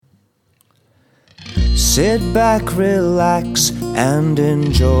Sit back, relax, and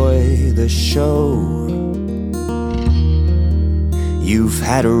enjoy the show. You've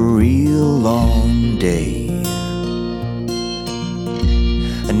had a real long day.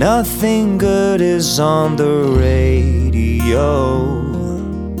 Nothing good is on the radio.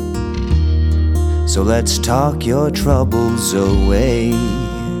 So let's talk your troubles away.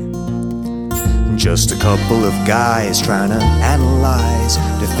 Just a couple of guys trying to analyze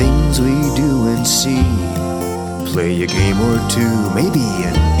the things we do and see. Play a game or two, maybe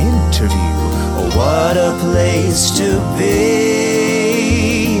an interview. Oh, what a place to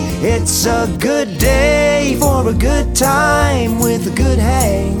be. It's a good day for a good time with a good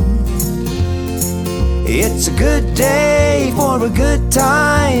hang. It's a good day for a good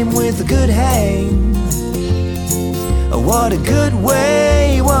time with a good hang. What a good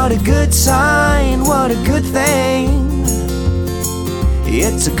way, what a good sign, what a good thing.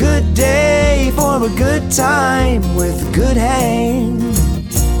 It's a good day for a good time with a good hang.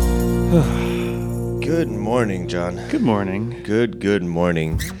 Good morning, John. Good morning. Good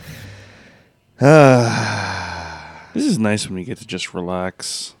morning. This is nice when we get to just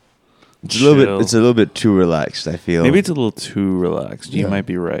relax. It's a little bit too relaxed, I feel. Maybe it's a little too relaxed. You might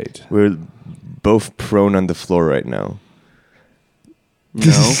be right. We're both prone on the floor right now.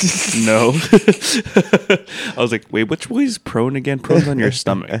 No. I was like, wait, which way is prone again? Prone's on your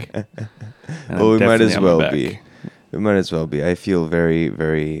stomach. Well, we might as well be. We might as well be. I feel very,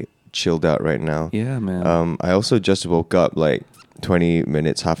 very chilled out right now. Yeah, man. I also just woke up like 20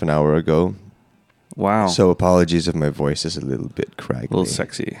 minutes, half an hour ago. Wow. So apologies if my voice is a little bit craggly. A little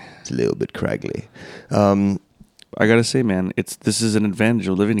sexy. It's a little bit craggly. I gotta say, man, this is an advantage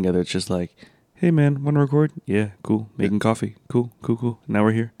of living together. It's just like, hey, man, want to record? Yeah, cool. Making coffee. Cool. Now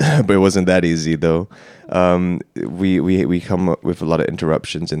we're here. But it wasn't that easy, though. We come up with a lot of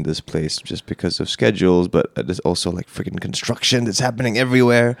interruptions in this place just because of schedules, but there's also like freaking construction that's happening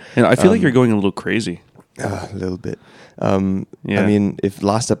everywhere. And I feel like you're going a little crazy. A little bit. Yeah. I mean, if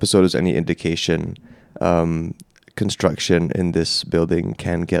last episode is any indication, construction in this building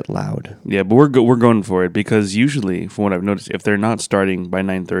can get loud. Yeah, but we're going for it because usually, from what I've noticed, if they're not starting by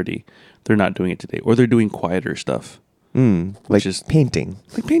 9:30, they're not doing it today, or they're doing quieter stuff. Like just painting.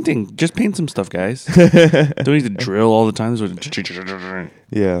 Like painting. Just paint some stuff, guys. Don't need to drill all the time.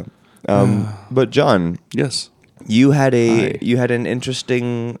 Yeah. But John. Yes. You had an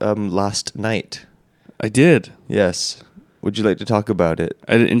interesting last night. I did. Yes. Would you like to talk about it?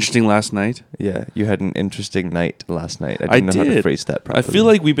 I had an interesting last night. Yeah, you had an interesting night last night. I didn't know how to phrase that properly. I feel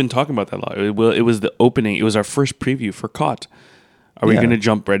like we've been talking about that a lot. Well, it was the opening. It was our first preview for COT. Are we going to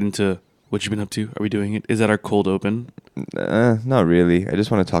jump right into what you've been up to? Are we doing it? Is that our cold open? Not really. I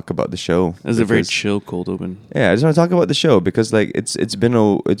just want to talk about the show. It's a very chill cold open. Yeah, I just want to talk about the show because like it's been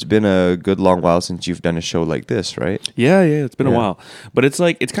a good long while since you've done a show like this, right? Yeah, it's been a while. But it's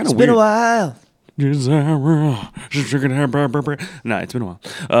like it's kind of weird. It's been a while. No, it's been a while.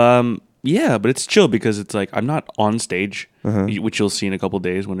 Yeah, but it's chill because it's like I'm not on stage, which you'll see in a couple of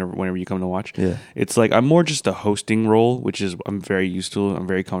days whenever you come to watch. Yeah. It's like I'm more just a hosting role, which is I'm very used to. I'm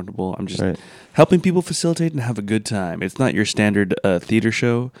very comfortable. I'm just helping people facilitate and have a good time. It's not your standard theater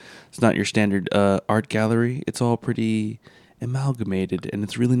show. It's not your standard art gallery. It's all pretty amalgamated, and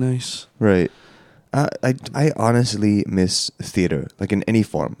it's really nice. Right. I honestly miss theater, like in any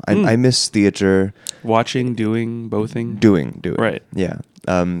form. I miss theater. Watching, doing, bothing. Doing. Right. Yeah.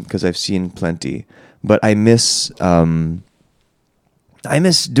 Because I've seen plenty. But I miss doing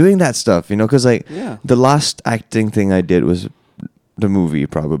that stuff, because the last acting thing I did was the movie,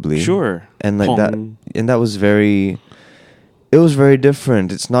 probably. Sure. And like that was very... It was very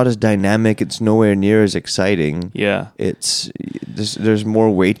different. It's not as dynamic. It's nowhere near as exciting. Yeah. There's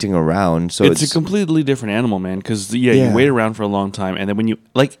more waiting around. So it's a completely different animal, man. Because you wait around for a long time, and then when you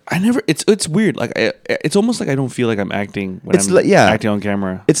it's weird. Like it's almost like I don't feel like I'm acting when acting on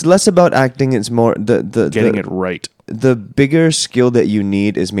camera. It's less about acting. It's more getting it right. The bigger skill that you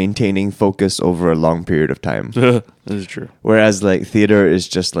need is maintaining focus over a long period of time. That is true. Whereas like theater is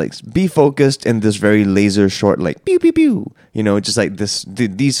just like be focused in this very laser short like pew pew pew. Just like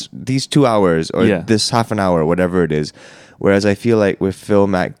these 2 hours or this half an hour, whatever it is. Whereas I feel like with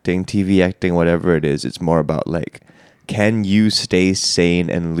film acting, TV acting, whatever it is, it's more about like, can you stay sane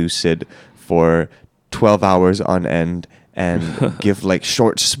and lucid for 12 hours on end and give like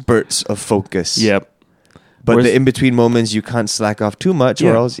short spurts of focus? Yep. But the in-between moments, you can't slack off too much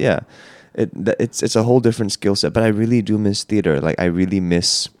or else, it's a whole different skill set. But I really do miss theater. Like, I really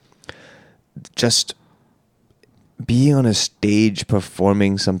miss just being on a stage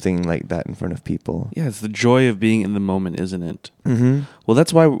performing something like that in front of people. Yeah, it's the joy of being in the moment, isn't it? Mm-hmm. Well,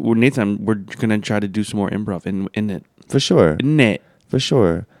 that's why Nathan, we're gonna try to do some more improv in it. For sure. In it. For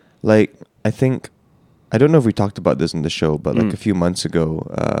sure. Like, I don't know if we talked about this in the show, but like a few months ago,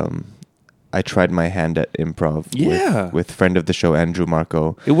 I tried my hand at improv with friend of the show, Andrew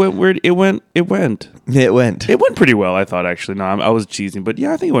Marco. It went weird. It went. It went pretty well, I thought, actually. No, I was cheesing, but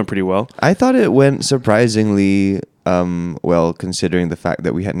yeah, I think it went pretty well. I thought it went surprisingly well, considering the fact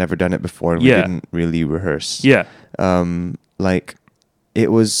that we had never done it before and we didn't really rehearse. Yeah. Like,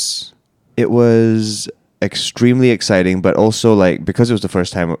 it was extremely exciting, but also, like, because it was the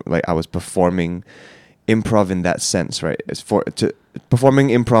first time, like, I was performing improv in that sense, right? It's performing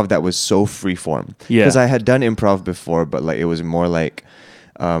improv that was so freeform. Yeah. Because I had done improv before, but like it was more like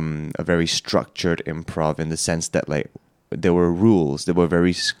a very structured improv in the sense that like there were rules. There were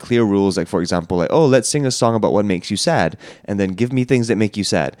very clear rules. Like, for example, like, oh, let's sing a song about what makes you sad, and then give me things that make you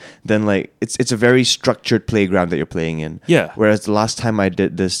sad. Then like it's a very structured playground that you're playing in. Yeah. Whereas the last time I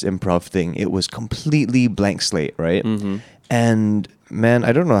did this improv thing, it was completely blank slate, right? Mm-hmm. And man,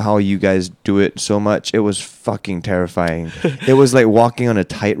 I don't know how you guys do it so much. It was fucking terrifying. It was like walking on a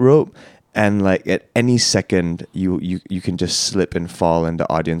tightrope, and like at any second you can just slip and fall, and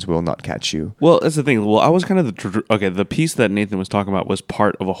the audience will not catch you. Well, that's the thing. Well, I was kind of the piece that Nathan was talking about was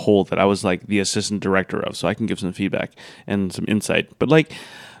part of a whole that I was like the assistant director of, so I can give some feedback and some insight. But like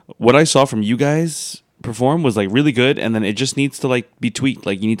what I saw from you guys perform was like really good, and then it just needs to like be tweaked.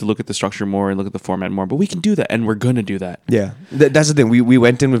 Like you need to look at the structure more and look at the format more, but we can do that, and we're gonna do that. Yeah, that's the thing. We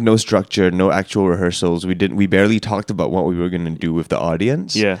went in with no structure, no actual rehearsals. We barely talked about what we were gonna do with the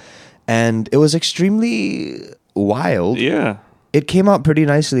audience. Yeah, and it was extremely wild. Yeah, it came out pretty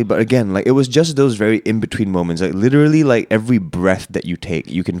nicely, but again, like it was just those very in between moments. Like literally, like every breath that you take,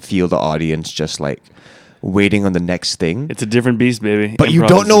 you can feel the audience just like waiting on the next thing. It's a different beast, baby. But improv, you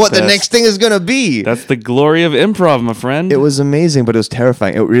don't know what the next thing is going to be. That's the glory of improv, my friend. It was amazing, but it was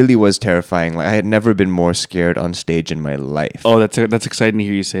terrifying. It really was terrifying. Like I had never been more scared on stage in my life. Oh, that's exciting to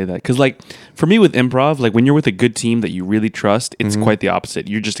hear you say that. Because like for me with improv, like when you're with a good team that you really trust, it's quite the opposite.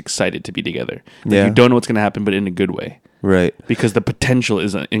 You're just excited to be together. Like, you don't know what's going to happen, but in a good way. Right. Because the potential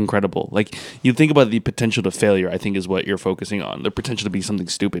is incredible. Like, you think about the potential to failure, I think is what you're focusing on. The potential to be something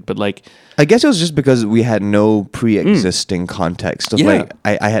stupid. But, like... I guess it was just because we had no pre-existing context. Of like,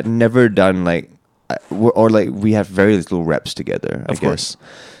 I had never done, like... Or, like, we have very little reps together, I guess.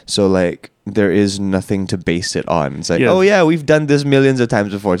 So, like, there is nothing to base it on. It's like, oh, yeah, we've done this millions of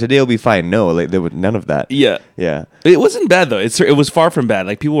times before. Today will be fine. No, like, there was none of that. Yeah. Yeah. It wasn't bad, though. It was far from bad.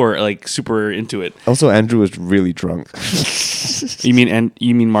 Like, people were, like, super into it. Also, Andrew was really drunk. You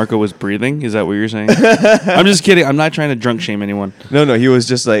mean Marco was breathing? Is that what you're saying? I'm just kidding. I'm not trying to drunk shame anyone. No, he was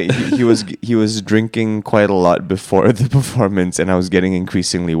just like he was drinking quite a lot before the performance, and I was getting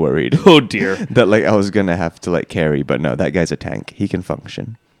increasingly worried. Oh dear. That like I was gonna have to like carry, but no, that guy's a tank. He can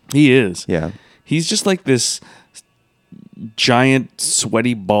function. He is. Yeah. He's just like this giant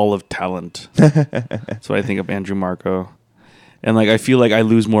sweaty ball of talent. That's what I think of Andrew Marco. And like I feel like I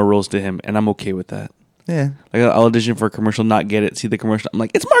lose more roles to him, and I'm okay with that. Yeah. Like I'll audition for a commercial, not get it, see the commercial. I'm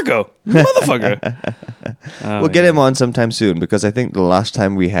like, it's Marco, motherfucker. We'll get him on sometime soon, because I think the last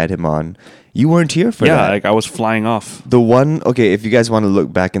time we had him on, you weren't here for that. Yeah, like I was flying off. The one, okay, if you guys want to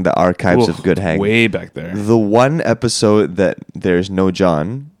look back in the archives of Good Hang. Way back there. The one episode that there's no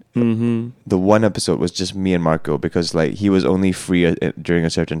John, the one episode was just me and Marco, because like he was only free during a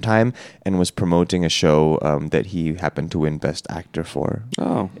certain time and was promoting a show that he happened to win Best Actor for.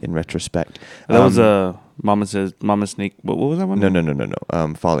 Oh, in retrospect, that was Mama Snake. What was that one?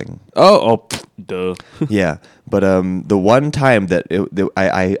 No. Falling. Oh, duh. Yeah, but the one time that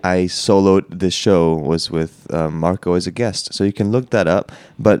I soloed this show was with Marco as a guest, so you can look that up.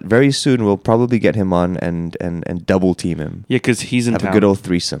 But very soon we'll probably get him on and double team him. Yeah, because he's in town. Have a good old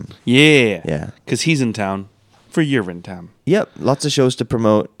threesome. Yeah, because he's in town. For you're in town. Yep, lots of shows to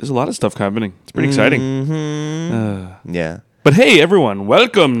promote. There's a lot of stuff happening. It's pretty exciting. Yeah. But hey, everyone,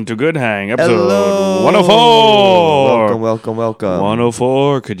 welcome to Good Hang, episode Hello. 104. Welcome.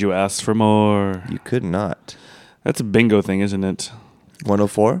 104. Could you ask for more? You could not. That's a bingo thing, isn't it?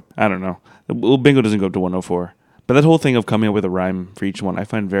 104? I don't know. Well, bingo doesn't go up to 104. But that whole thing of coming up with a rhyme for each one, I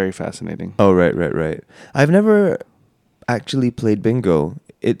find very fascinating. Oh, right. I've never actually played bingo.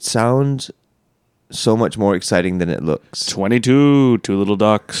 It sounds so much more exciting than it looks. 22, two little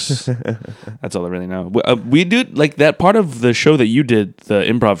ducks. That's all I really know. We did, like, that part of the show that you did, the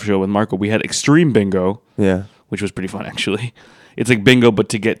improv show with Marco, we had extreme bingo. Yeah. Which was pretty fun, actually. It's like bingo, but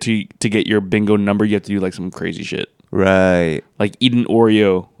to get your bingo number, you have to do, like, some crazy shit. Right. Like, eat an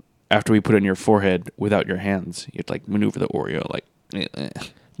Oreo after we put it in your forehead without your hands. You have to like maneuver the Oreo like.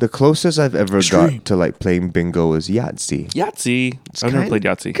 The closest I've ever got to like playing bingo is Yahtzee. Yahtzee. I've never played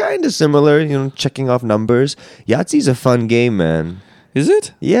Yahtzee. Kind of similar, checking off numbers. Yahtzee's a fun game, man. Is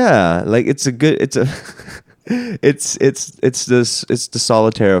it? Yeah, like it's the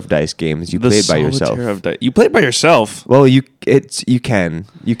solitaire of dice games. You play it by yourself. You play it by yourself. Well, you can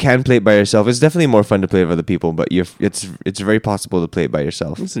play it by yourself. It's definitely more fun to play with other people, but it's very possible to play it by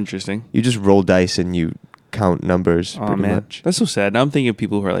yourself. That's interesting. You just roll dice and you count numbers. Oh man, much. That's so sad. Now I'm thinking of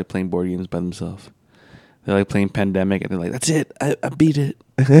people who are like playing board games by themselves. They're like playing Pandemic and they're like, "That's it, I beat it."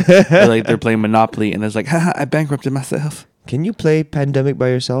 they're playing Monopoly and it's like, "Haha, I bankrupted myself." Can you play Pandemic by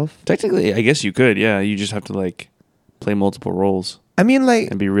yourself? Technically, I guess you could. Yeah, you just have to like play multiple roles. I mean,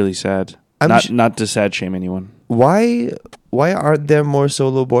 like, and be really sad. Not to sad shame anyone. Why aren't there more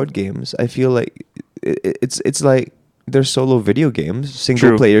solo board games? I feel like it's like there's solo video games,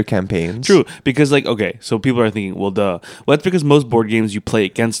 single player campaigns. True, because like okay, so people are thinking, well, duh. Well, that's because most board games you play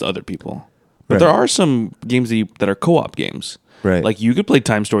against other people. But there are some games that are co-op games. Right. Like you could play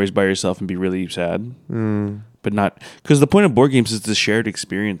Time Stories by yourself and be really sad. But not because the point of board games is the shared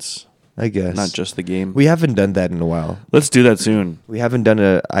experience. I guess not just the game. We haven't done that in a while. Let's do that soon. We haven't done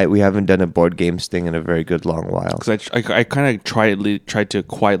a board games thing in a very good long while. Because I kind of tried to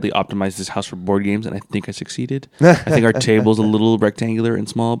quietly optimize this house for board games, and I think I succeeded. I think our table's a little rectangular and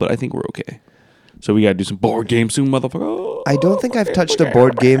small, but I think we're okay. So we gotta do some board games soon, motherfucker. I don't think I've touched a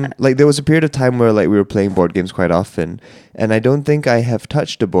board game. Like there was a period of time where like we were playing board games quite often, and I don't think I have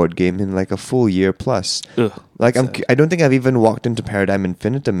touched a board game in like a full year plus. Ugh, like I don't think I've even walked into Paradigm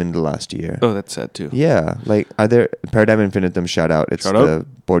Infinitum in the last year. Oh, that's sad too. Yeah, like are there Paradigm Infinitum? Shout out! It's the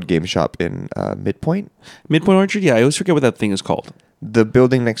board game shop in Midpoint. Midpoint Orchard. Yeah, I always forget what that thing is called. The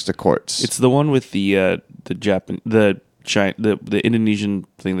building next to Quartz. It's the one with the Indonesian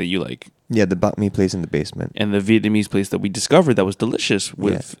thing that you like. Yeah, the banh mi place in the basement. And the Vietnamese place that we discovered that was delicious,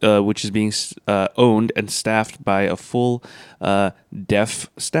 which is being owned and staffed by a full deaf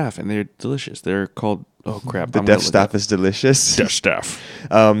staff. And they're delicious. They're called, oh crap. The deaf staff is delicious? Deaf staff.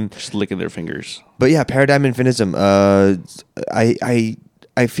 Just licking their fingers. But yeah, Paradigm Infinitum. I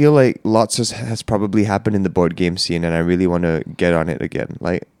feel like lots has probably happened in the board game scene, and I really want to get on it again.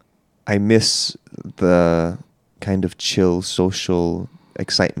 Like, I miss the kind of chill, social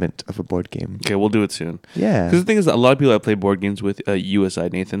excitement of a board game. Okay, we'll do it soon. Yeah. Because the thing is, a lot of people I play board games with, you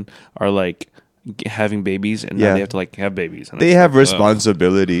aside, Nathan, are like having babies, and now they have to like have babies. And they have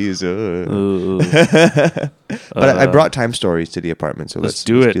responsibilities. But I brought Time Stories to the apartment, so let's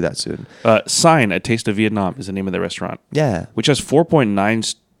do that soon. Sign, A Taste of Vietnam is the name of the restaurant. Yeah. Which has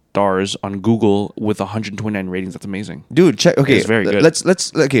 4.9 stars on Google with 129 ratings. That's amazing, dude. Check. Okay, it's very good.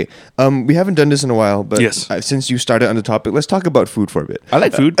 Let's. Okay, we haven't done this in a while, but yes. Since you started on the topic, let's talk about food for a bit. I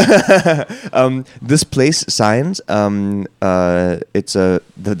like food. This place, Signs. It's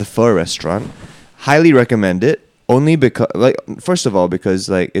the pho restaurant. Highly recommend it. Only because, like, first of all, because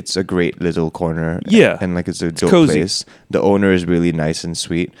like it's a great little corner. Yeah, and like it's a dope place. The owner is really nice and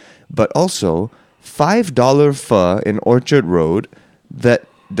sweet, but also $5 pho in Orchard Road that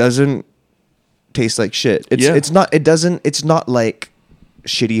doesn't taste like shit. It's not like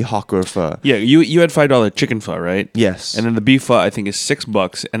shitty hawker pho. Yeah, you had $5 chicken pho, right? Yes. And then the beef pho I think is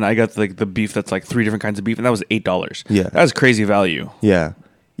 $6, and I got like the beef that's like 3 different kinds of beef, and that was $8. Yeah, that was crazy value. Yeah,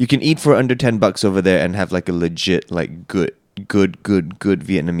 you can eat for under $10 over there and have like a legit like good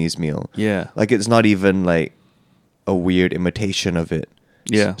Vietnamese meal. Yeah, like it's not even like a weird imitation of it.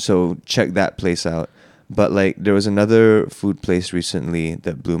 Yeah. So check that place out. But like there was another food place recently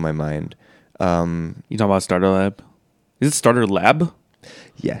that blew my mind. You talking about Starter Lab? Is it Starter Lab?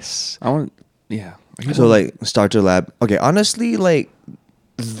 Yes. Yeah. So like Starter Lab. Okay, honestly, like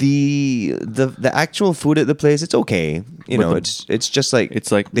the actual food at the place, it's okay. It's just like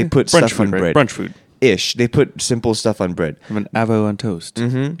they put stuff on bread. Brunch food. Ish. They put simple stuff on bread. An avo on toast.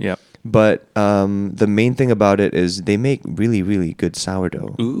 Mm-hmm. Yep. But the main thing about it is they make really, really good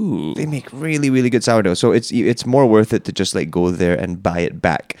sourdough. Ooh. They make really, really good sourdough. So it's more worth it to just like go there and buy it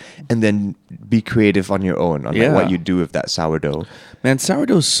back and then be creative on your own on like, what you do with that sourdough. Man,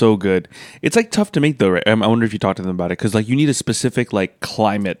 sourdough is so good. It's like tough to make though, right? I wonder if you talked to them about it because like you need a specific like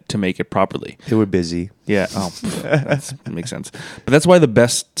climate to make it properly. They were busy. Yeah. Oh, that makes sense. But that's why the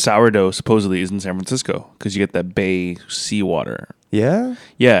best sourdough supposedly is in San Francisco because you get that bay seawater. Yeah?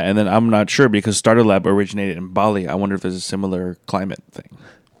 Yeah, and then I'm not sure because Starter Lab originated in Bali. I wonder if there's a similar climate thing.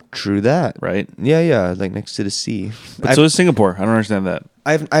 True that. Right? Yeah, like next to the sea. But so is Singapore. I don't understand that.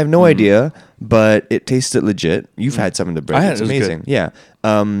 I have no idea, but it tasted legit. You've had some of the bread. It's amazing. Good. Yeah.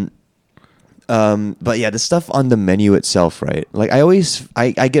 But yeah, the stuff on the menu itself, right? Like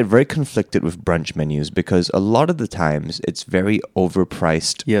I get very conflicted with brunch menus because a lot of the times it's very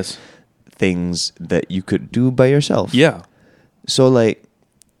overpriced. Yes. Things that you could do by yourself. Yeah. So like,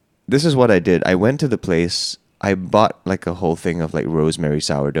 this is what I did. I went to the place. I bought like a whole thing of like rosemary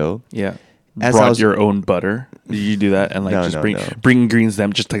sourdough. Yeah. Brought your own butter. Did you do that and like bring ingredients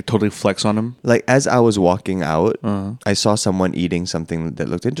them just like totally flex on them? Like as I was walking out, I saw someone eating something that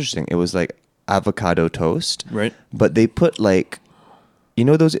looked interesting. It was like avocado toast, right? But they put like, you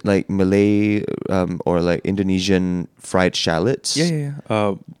know, those like Malay or like Indonesian fried shallots.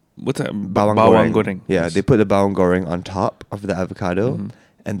 Yeah. What's that? Bawang goreng. Yeah, yes. They put the bawang goreng on top of the avocado,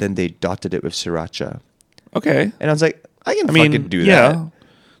 and then they dotted it with sriracha. Okay. And I was like, I can fucking do that.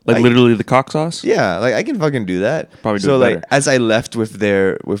 Like literally the cock sauce? Yeah, like I can fucking do that. Probably do so it like better. as I left with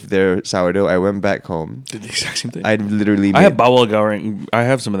their sourdough, I went back home. Did the exact same thing. I literally I have bawang goreng. I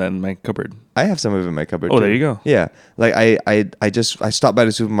have some of that in my cupboard. I have some of it in my cupboard. Oh, too. there you go. Yeah. Like I stopped by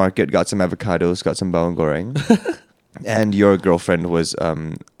the supermarket, got some avocados, got some bawang goreng. And your girlfriend was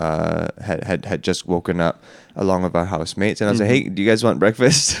had just woken up along with our housemates, and I was like, "Hey, do you guys want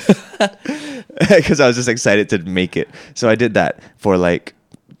breakfast?" Because I was just excited to make it. So I did that for like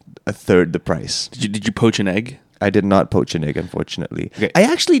a third the price. Did you poach an egg? I did not poach an egg, unfortunately. Okay. I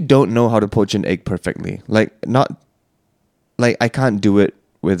actually don't know how to poach an egg perfectly. Like I can't do it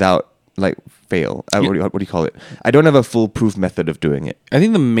without like fail. What do you call it? I don't have a foolproof method of doing it. I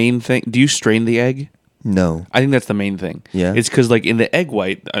think the main thing. Do you strain the egg? No. I think that's the main thing. Yeah. It's because like in the egg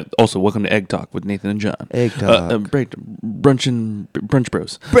white. Also, welcome to Egg Talk with Nathan and John. Egg Talk. Brunch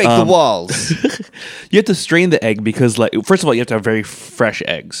bros. Break the walls. You have to strain the egg because like first of all you have to have very fresh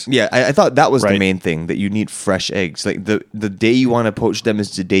eggs. Yeah, I thought that was Right. the main thing, that you need fresh eggs. Like the day you want to poach them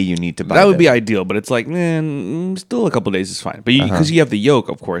is the day you need to buy That would them. be ideal, but it's like, man, still a couple days is fine. But because you have the yolk,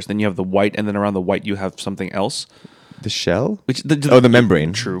 of course, then you have the white, and then around the white you have something else. The shell? Which the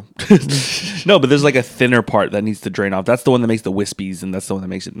membrane. True. No, but there's like a thinner part that needs to drain off. That's the one that makes the wispies, and that's the one that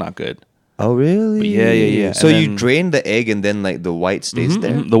makes it not good. Oh, really? But yeah. So And you then- drain the egg and then like the white stays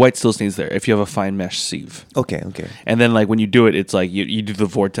there? The white still stays there if you have a fine mesh sieve. Okay. And then like when you do it, it's like you do the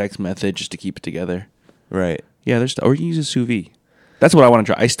vortex method just to keep it together. Right. Yeah, or you can use a sous vide. That's what I want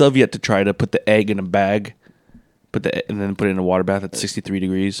to try. I still have yet to try to put the egg in a bag, and then put it in a water bath at 63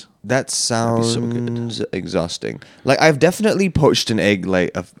 degrees. That sounds so good. exhausting. Like I've definitely poached an egg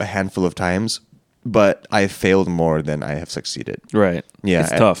like a handful of times, but I failed more than I have succeeded. Right. Yeah,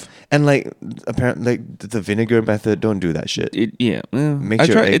 It's tough. And like apparently, like the vinegar method, don't do that shit. Makes I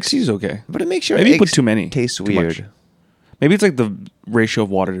your tried. It eggs- seems okay. But it makes your Maybe you eggs put too many. taste Too weird. much. Maybe it's like the ratio of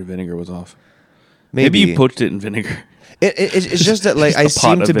water to vinegar was off. Maybe you poached it in vinegar. It's just that like Just a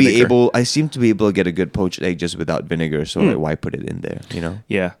pot of vinegar. I seem to be able to get a good poached egg just without vinegar. So like, why put it in there? You know?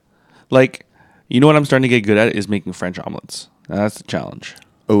 Yeah. Like, you know what I'm starting to get good at is making French omelets. That's the challenge.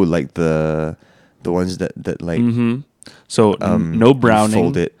 Oh, like the ones that like So no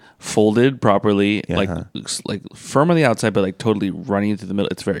browning. Folded properly, Yeah, like firm on the outside, but like totally running into the middle.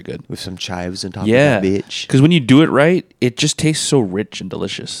 It's very good. with some chives on top Yeah, of that bitch. because when you do it right, it just tastes so rich and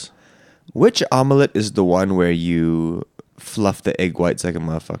delicious. Which omelet is the one where you fluff the egg whites like a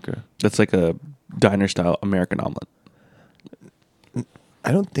motherfucker? That's like a diner style American omelet.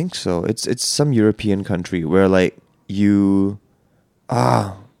 I don't think so. It's some European country where like you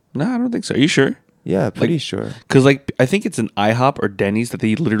No, I don't think so. Are you sure? yeah, pretty sure. Because like I think it's an IHOP or Denny's that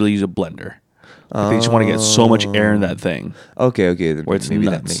they literally use a blender. Like, they just want to get so much air in that thing. Okay, then Where it's maybe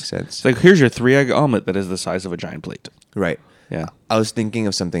nuts. that makes sense. It's like here's your 3-egg omelet that is the size of a giant plate. Right. Yeah, I was thinking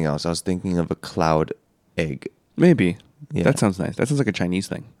of something else. I was thinking of a cloud egg. maybe. Yeah. That sounds nice. That sounds like a Chinese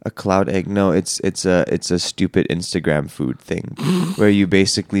thing. A cloud egg? No, it's a stupid Instagram food thing where you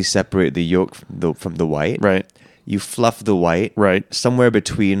basically separate the yolk from the white. Right. You fluff the white. Right. Somewhere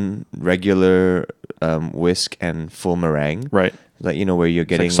between regular whisk and full meringue. Right. Like, you know, where you're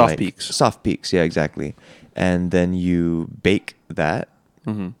getting soft peaks. Soft peaks, yeah, exactly. And then you bake that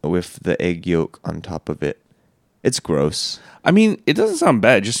with the egg yolk on top of it. It's gross. I mean, it doesn't sound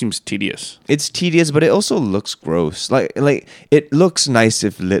bad. It just seems tedious. It's tedious, but it also looks gross. Like it looks nice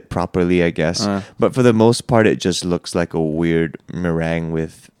if lit properly, I guess. But for the most part, it just looks like a weird meringue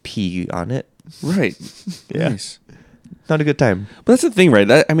with pea on it. Right. Yeah. Nice. Not a good time. But that's the thing, right?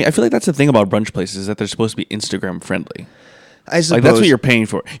 I feel like that's the thing about brunch places is that they're supposed to be Instagram friendly. I suppose. Like that's what you're paying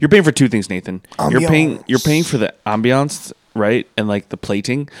for. You're paying for two things, Nathan. You're Ambiance. paying for the ambiance, right? And like the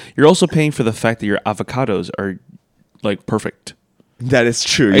plating. You're also paying for the fact that your avocados are like perfect. That is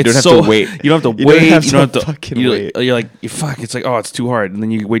true. You It's don't have so- to wait. You don't have to You wait. don't have you don't to have to fucking you're, wait. You're like, fuck. It's like, oh, it's too hard. And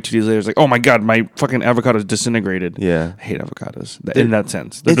then you wait 2 days later. It's like, oh my god, my fucking avocado is disintegrated. Yeah. I hate avocados in that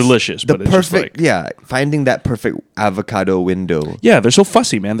sense. They're It's delicious, The but it's just perfect, like, yeah, finding that perfect avocado window. yeah, they're so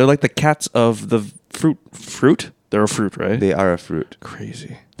fussy, man. They're like the cats of the fruit. Fruit? They're a fruit, right? They are a fruit.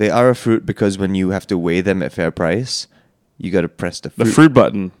 Crazy. They are a fruit because when you have to weigh them at fair price, you got to press the fruit, The fruit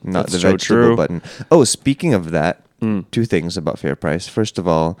button, not That's the so vegetable true. button. Oh, speaking of that, 2 things about fair price. First of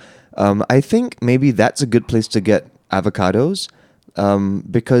all, I think maybe that's a good place to get avocados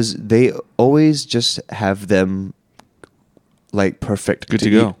because they always just have them like perfect Good to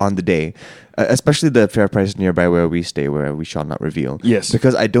eat go. on the day. Especially the fair price nearby where we stay, where we shall not reveal. Yes.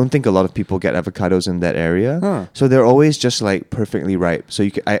 Because I don't think a lot of people get avocados in that area. Huh. So they're always just like perfectly ripe. So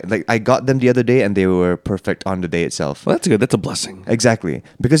I got them the other day and they were perfect on the day itself. Well, that's good. That's a blessing. Exactly.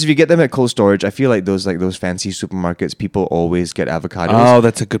 Because if you get them at cold storage, I feel like those fancy supermarkets, people always get avocados. Oh,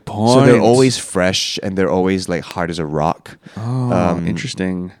 that's a good point. So they're always fresh and they're always like hard as a rock. Oh,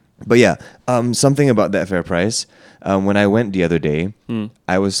 interesting. But yeah, something about that fair price. When I went the other day,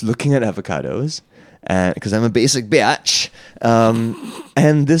 I was looking at avocados, because I'm a basic bitch.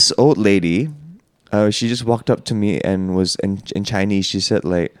 And this old lady, she just walked up to me and was in Chinese. She said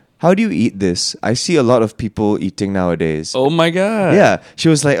like, "How do you eat this? I see a lot of people eating nowadays." Oh my god. Yeah, she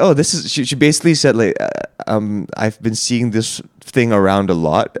was like, "Oh, this is." She basically said like, "I've been seeing this thing around a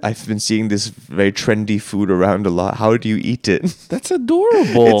lot. I've been seeing this very trendy food around a lot. How do you eat it?" That's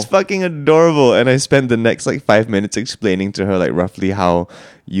adorable. It's fucking adorable. And I spent the next like 5 minutes explaining to her like roughly how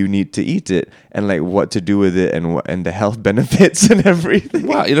you need to eat it and like what to do with it and the health benefits and everything.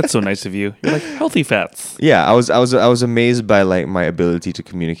 Wow, that's so nice of you. You're like healthy fats. Yeah, I was amazed by like my ability to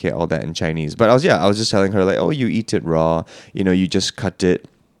communicate all that in Chinese. But I was just telling her like, "Oh, you eat it raw. You know, you just cut it,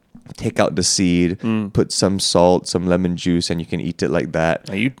 take out the seed, put some salt, some lemon juice, and you can eat it like that."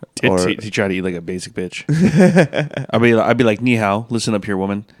 Now, you try to eat like a basic bitch. I'd be like, "Ni hao, listen up here,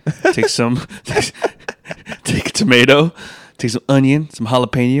 woman. Take a tomato, take some onion, some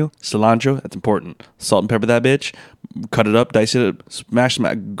jalapeno, cilantro. That's important. Salt and pepper that bitch. Cut it up, dice it up, smash some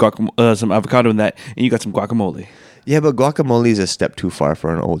avocado in that, and you got some guacamole." Yeah, but guacamole is a step too far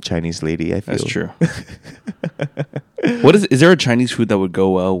for an old Chinese lady, I feel. That's true. Is there a Chinese food that would go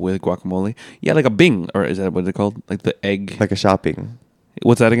well with guacamole? Yeah, like a bing, or is that what they're called? Like the egg. Like a shopping.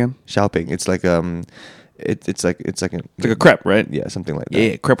 What's that again? Shopping. It's like it's like a crepe, right? Yeah, something like that.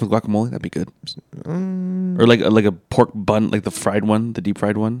 Yeah, crepe with guacamole. That'd be good. Or like a pork bun, like the fried one, the deep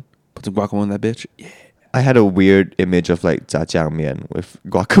fried one. Put some guacamole in that bitch. Yeah. I had a weird image of like zhajiang mian with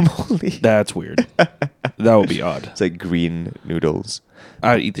guacamole. That's weird. That would be odd. It's like green noodles.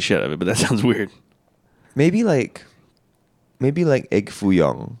 I'd eat the shit out of it, but that sounds weird. Maybe like egg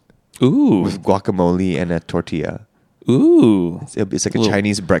fuyong Ooh. with guacamole and a tortilla. Ooh. It's like a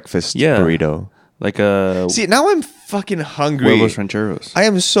Chinese breakfast burrito. Like a See, now I'm fucking hungry. huevos rancheros. I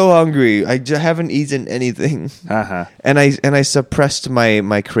am so hungry. I haven't eaten anything. Uh-huh. And I suppressed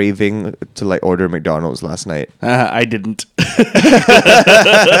my craving to like order McDonald's last night. I didn't.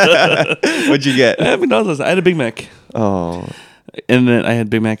 What'd you get? I had McDonald's. I had a Big Mac. Oh. And then I had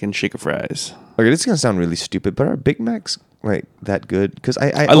Big Mac and shaker fries. Okay, this is gonna sound really stupid, but are Big Macs like that good? Because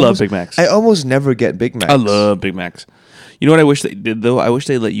I love Big Macs. I almost never get Big Macs. I love Big Macs. You know what I wish they did though? I wish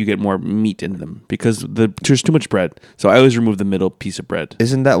they let you get more meat in them because there's too much bread. So I always remove the middle piece of bread.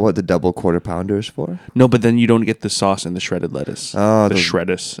 Isn't that what the double quarter pounder is for? No, but then you don't get the sauce and the shredded lettuce. Oh, the those-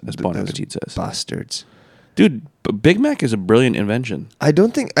 shreddus, as Bon Appetit says. Bastards. Dude, Big Mac is a brilliant invention. I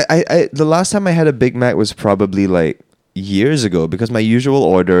don't think I the last time I had a Big Mac was probably like years ago because my usual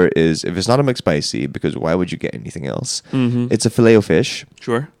order is if it's not a McSpicy, because why would you get anything else? It's a filet o fish.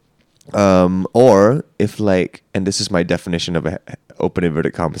 Sure. Or if like, and this is my definition of a open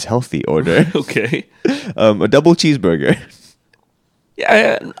inverted commas healthy order, Okay. a double cheeseburger.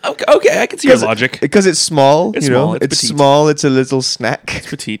 Yeah. Okay. I can see your logic. Because it's small. It's you know? small, it's It's petite. small. It's a little snack. It's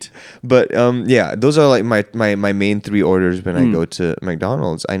petite. But yeah, those are like my main 3 orders when I go to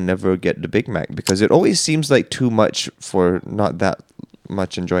McDonald's. I never get the Big Mac because it always seems like too much for not that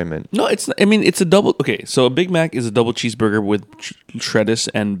much enjoyment. No, it's. I mean, it's a double. Okay, so a Big Mac is a double cheeseburger with shreddus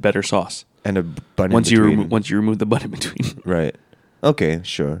and better sauce. And a bun Once in you between. once you remove the bun in between. Right. Okay,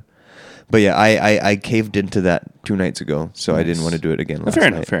 sure. But yeah, I caved into that 2 nights ago, so I didn't want to do it again last Fair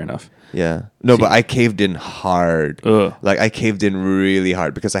night. enough. Fair enough. Yeah. No, See- but I caved in hard. Ugh. Like, I caved in really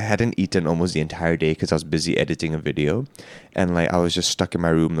hard because I hadn't eaten almost the entire day because I was busy editing a video. And, like, I was just stuck in my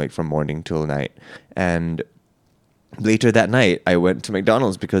room, like, from morning till night. And later that night, I went to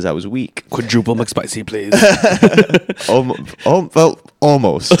McDonald's because I was weak. Quadruple McSpicy, please. Well,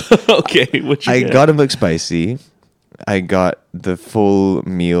 almost. Okay, what you I get? got a McSpicy. I got the full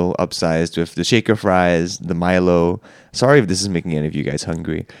meal upsized with the shaker fries, the Milo. Sorry if this is making any of you guys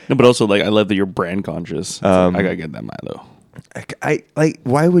hungry. No, but also like I love that you're brand conscious. I gotta get that Milo. I like.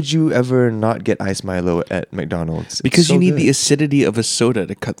 Why would you ever not get iced Milo at McDonald's? Because you need the acidity of a soda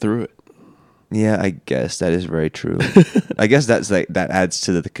to cut through it. Yeah, I guess that is very true. I guess that's like that adds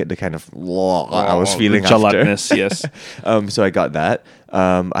to the kind of I was feeling after. Gelatinous, yes. So I got that.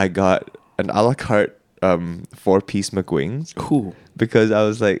 I got an a la carte 4-piece McWings. Cool. Because I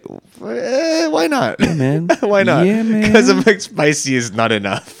was like, why not? Yeah, man. Why not? Yeah, man. Because a McSpicy is not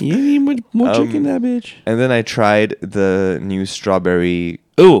enough. You need more chicken, that bitch. And then I tried the new strawberry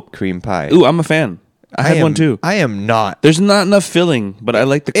cream pie. Ooh, I'm a fan. I had one too. I am not. There's not enough filling, but I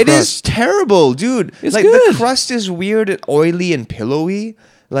like the crust. It is terrible, dude. It's like good. The crust is weird and oily and pillowy.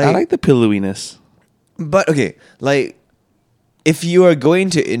 Like I like the pillowiness. But okay, like if you are going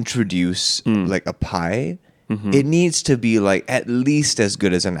to introduce like a pie, it needs to be like at least as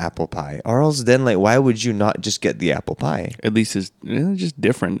good as an apple pie. Or else then like why would you not just get the apple pie? At least it's just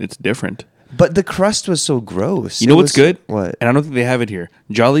different. It's different. But the crust was so gross. You know what's good? What? And I don't think they have it here.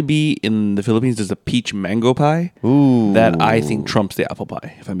 Jollibee in the Philippines does a peach mango pie. Ooh. That I think trumps the apple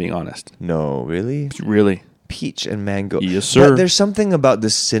pie, if I'm being honest. No, really? Really. Peach and mango. Yes, sir. But there's something about the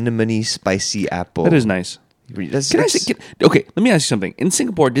cinnamony, spicy apple. That is nice. Okay, let me ask you something. In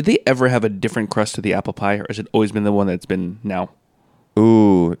Singapore, did they ever have a different crust to the apple pie, or has it always been the one that's been now?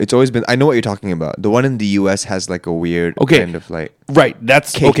 Ooh, it's always been. I know what you're talking about. The one in the US has like a weird kind of like. Right,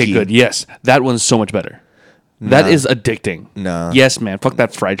 that's cakey. Okay. Good. Yes, that one's so much better. That is addicting. Nah. Yes, man. Fuck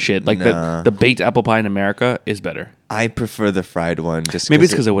that fried shit. Like the baked apple pie in America is better. I prefer the fried one. Maybe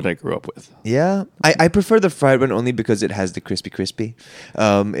it's because of what I grew up with. Yeah, I prefer the fried one only because it has the crispy.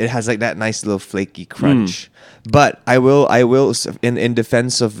 It has like that nice little flaky crunch. But I will in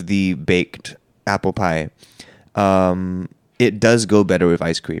defense of the baked apple pie. It does go better with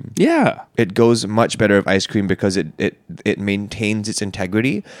ice cream. Yeah. It goes much better with ice cream because it maintains its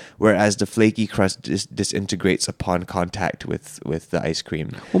integrity, whereas the flaky crust disintegrates upon contact with the ice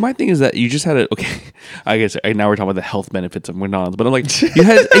cream. Well, my thing is that you just had I guess now we're talking about the health benefits of McDonald's, but I'm like,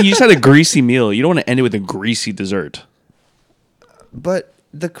 you just had a greasy meal. You don't want to end it with a greasy dessert. But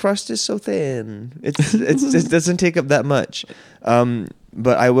the crust is so thin. It doesn't take up that much.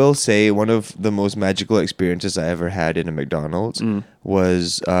 But I will say one of the most magical experiences I ever had in a McDonald's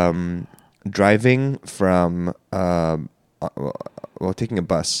was driving from taking a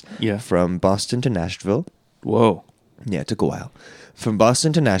bus from Boston to Nashville. Whoa. Yeah, it took a while. From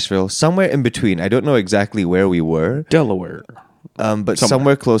Boston to Nashville, somewhere in between. I don't know exactly where we were. Delaware. But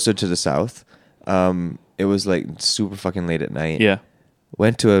somewhere closer to the south. It was like super fucking late at night. Yeah.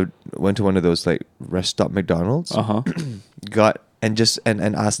 Went to one of those like rest stop McDonald's. Got and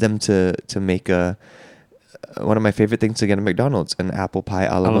asked them to make one of my favorite things to get at McDonald's, an apple pie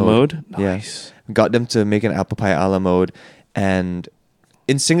a la mode. Nice. Yeah. Got them to make an apple pie a la mode, and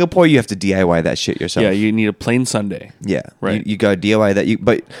in Singapore you have to DIY that shit yourself. Yeah, you need a plain sundae. Yeah, right. You got to DIY that.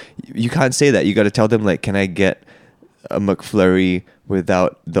 But you can't say that. You got to tell them like, can I get a McFlurry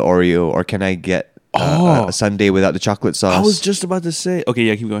without the Oreo, or can I get a sundae without the chocolate sauce? I was just about to say. Okay,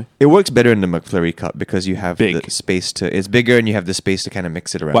 yeah, keep going. It works better in the McFlurry cup because you have the space to. It's bigger and you have the space to kind of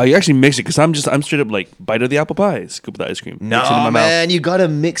mix it around. Wow, you actually mix it because I'm straight up like bite of the apple pie, scoop of the ice cream. No, mix it in my man, mouth. you gotta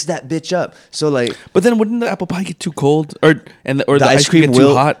mix that bitch up. So like, but then wouldn't the apple pie get too cold, or the ice cream get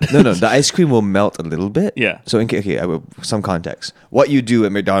will, too hot? No, the ice cream will melt a little bit. Yeah. So some context. What you do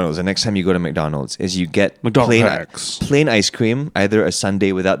at McDonald's the next time you go to McDonald's is you get plain ice cream, either a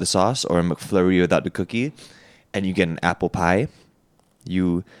sundae without the sauce or a McFlurry without the cookie. And you get an apple pie.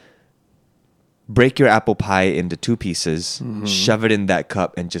 You break your apple pie into 2 pieces, shove it in that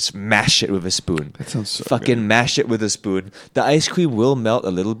cup, and just mash it with a spoon. That sounds so Fucking good. Mash it with a spoon. The ice cream will melt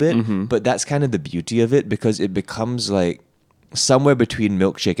a little bit, but that's kind of the beauty of it because it becomes like somewhere between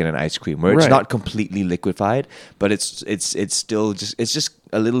milkshake and an ice cream, where it's not completely liquefied, but it's still just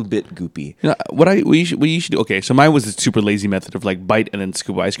a little bit goopy. You know, what you should do. Okay, so mine was a super lazy method of like bite and then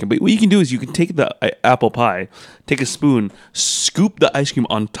scoop ice cream. But what you can do is you can take the apple pie, take a spoon, scoop the ice cream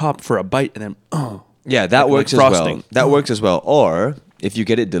on top for a bite, and then yeah, that works as well. That works as well. Or if you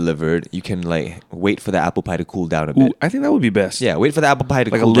get it delivered, you can like wait for the apple pie to cool down a bit. Ooh, I think that would be best. Yeah, wait for the apple pie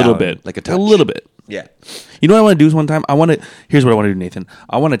to like cool a little down, bit, like a touch. A little bit. Yeah. You know what I want to do is one time? Here's what I want to do, Nathan.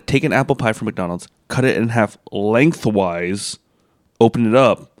 I want to take an apple pie from McDonald's, cut it in half lengthwise, open it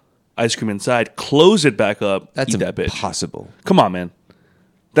up, ice cream inside, close it back up, That's eat that bitch. impossible. Come on, man.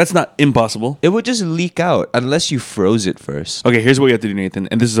 That's not impossible. It would just leak out unless you froze it first. Okay, here's what we have to do, Nathan,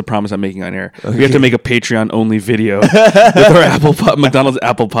 and this is a promise I'm making on air. Okay. We have to make a Patreon-only video with our McDonald's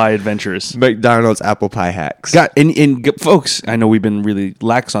apple pie adventures. McDonald's apple pie hacks. God, and folks, I know we've been really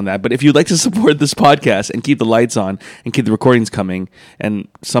lax on that, but if you'd like to support this podcast and keep the lights on and keep the recordings coming and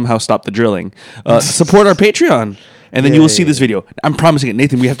somehow stop the drilling, support our Patreon. And then you will see this video. I'm promising it.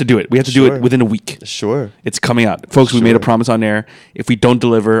 Nathan, we have to do it. We have to do it within a week. Sure. It's coming out. Folks, we made a promise on air. If we don't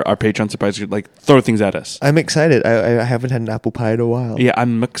deliver, our Patreon surprise, like, throw things at us. I'm excited. I haven't had an apple pie in a while. Yeah,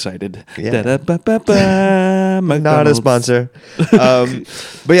 I'm excited. Yeah. Not a sponsor.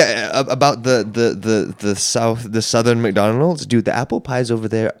 But yeah, about the southern McDonald's, dude, the apple pies over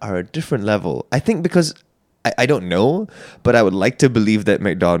there are a different level. I think because... I don't know, but I would like to believe that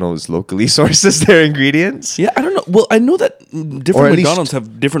McDonald's locally sources their ingredients. Yeah, I don't know. Well, I know that different McDonald's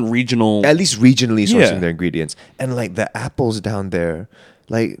have different regional... At least regionally sourcing their ingredients. And like the apples down there,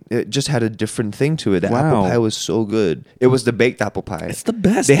 like it just had a different thing to it. The apple pie was so good. It was the baked apple pie. It's the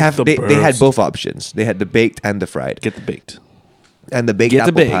best. They had both options. They had the baked and the fried. Get the baked. And the baked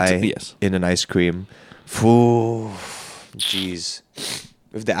apple pie in an ice cream. Ooh, jeez.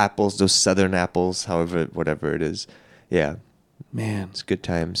 With the apples, those southern apples, whatever it is. Yeah. Man. It's good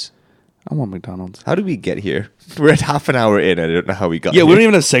times. I want McDonald's. How did we get here? We're at half an hour in. I don't know how we got here. Yeah, we don't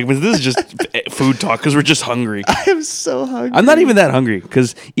even have segments. This is just food talk because we're just hungry. I am so hungry. I'm not even that hungry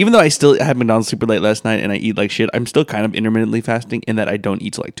because even though I still had McDonald's super late last night and I eat like shit, I'm still kind of intermittently fasting in that I don't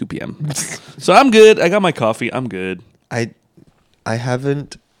eat till like 2 p.m. So I'm good. I got my coffee. I'm good. I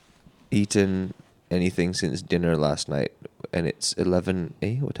haven't eaten anything since dinner last night. And it's 11.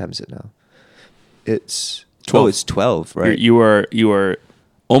 What time is it now? It's 12. Oh, it's 12, right? You are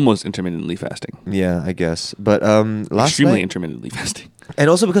almost intermittently fasting. Yeah, I guess. But last extremely night, intermittently fasting. And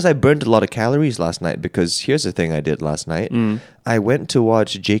also because I burned a lot of calories last night. Because here's the thing I did last night. I went to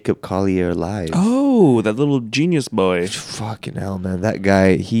watch Jacob Collier live. Oh, that little genius boy! Fucking hell, man! That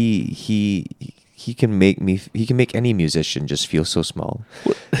guy, he can make any musician just feel so small.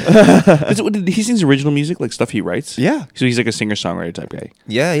 He sings original music, like stuff he writes. Yeah, so he's like a singer-songwriter type guy.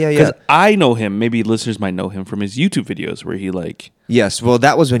 Yeah. Because I know him. Maybe listeners might know him from his YouTube videos where he like. Yes, well,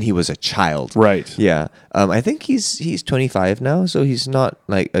 that was when he was a child, right? Yeah, I think he's 25 now, so he's not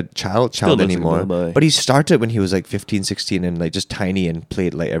like a child anymore. But he started when he was like 15, 16, and like just tiny and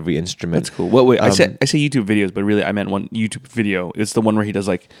played like every instrument. That's cool. Well, wait, I say YouTube videos, but really I meant one YouTube video. It's the one where he does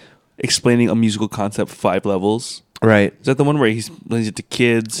like explaining a musical concept 5 levels. Right. Is that the one where he explains it to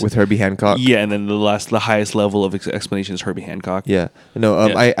kids? With Herbie Hancock? Yeah, and then the highest level of explanation is Herbie Hancock. Yeah. No,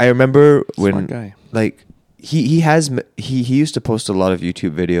 I remember when... Smart guy. Like, he used to post a lot of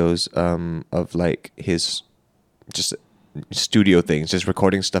YouTube videos of like his just studio things, just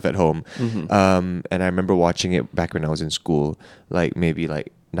recording stuff at home. And I remember watching it back when I was in school, like maybe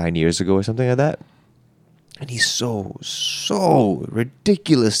like 9 years ago or something like that. And he's so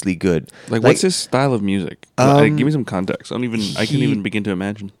ridiculously good. Like what's his style of music? Give me some context. I can't even begin to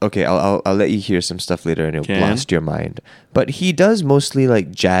imagine. Okay, I'll let you hear some stuff later, and it'll blast your mind. But he does mostly like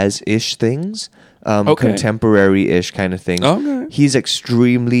jazz-ish things, contemporary-ish kind of thing. Okay. He's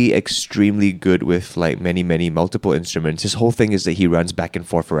extremely good with like many multiple instruments. His whole thing is that he runs back and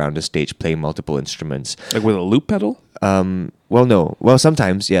forth around the stage playing multiple instruments. Like with a loop pedal? Well, no. Well,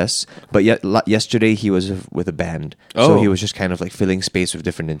 sometimes, yes. But yesterday he was with a band. So he was just kind of like filling space with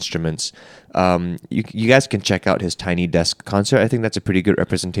different instruments. You guys can check out his Tiny Desk concert. I think that's a pretty good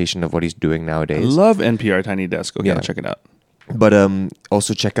representation of what he's doing nowadays. I love NPR Tiny Desk. Okay, I'll check it out. But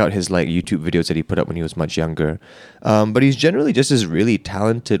also check out his like YouTube videos that he put up when he was much younger. But he's generally just this really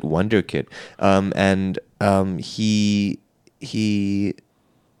talented wonder kid. And he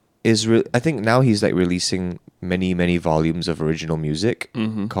is... I think now he's like releasing many volumes of original music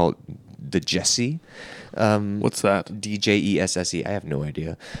called The Jesse. What's that? DJESSE. I have no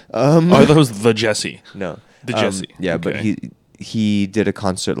idea. I thought it was The Jesse. No. The Jesse. Yeah, okay. But he did a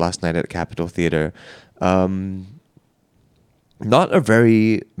concert last night at Capitol Theater. Not a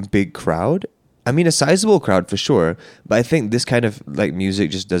very big crowd. I mean, a sizable crowd for sure. But I think this kind of like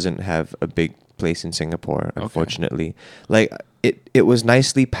music just doesn't have a big place in Singapore, unfortunately. Like it was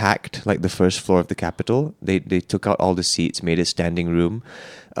nicely packed, like the first floor of the Capitol. They took out all the seats, made a standing room.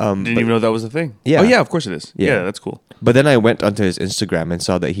 Didn't even know that was a thing. Yeah. Oh yeah, of course it is. Yeah, that's cool. But then I went onto his Instagram and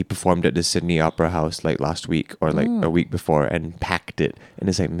saw that he performed at the Sydney Opera House like last week or like a week before and packed it. And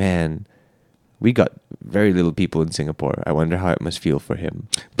it's like, man, we got very little people in Singapore. I wonder how it must feel for him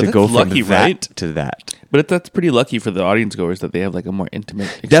to go from that to that. But that's pretty lucky for the audience goers that they have like a more intimate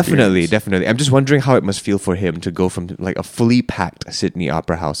experience. Definitely. I'm just wondering how it must feel for him to go from like a fully packed Sydney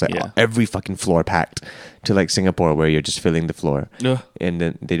Opera House, like every fucking floor packed, to like Singapore where you're just filling the floor, and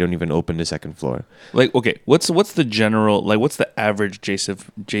then they don't even open the second floor. Like, okay, what's the general, like, what's the average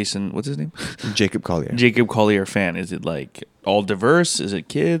Jason, what's his name? Jacob Collier. Jacob Collier fan. Is it like all diverse? Is it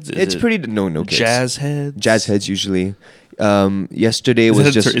kids? It's pretty no kids. Jazz heads. Jazz heads usually. Yesterday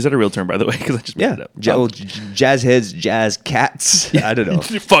is that a real term, by the way? Because I just made it up. Jazz heads, jazz cats. I don't know.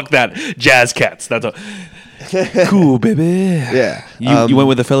 Fuck that, jazz cats. That's a cool, baby. Yeah, you went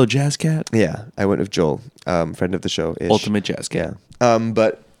with a fellow jazz cat. Yeah, I went with Joel, friend of the show, ultimate jazz cat. Yeah,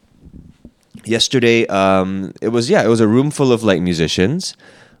 but yesterday, it was a room full of like musicians,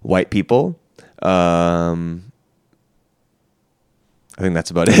 white people. I think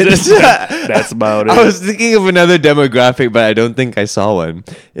that's about it. That's about it. I was thinking of another demographic, but I don't think I saw one.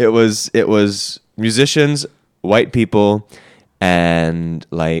 It was musicians, white people, and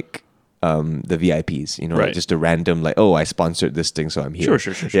like the VIPs. You know, like just a random like, oh, I sponsored this thing, so I'm here.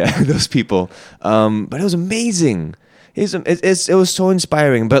 Sure. Yeah, those people. But it was amazing. It was so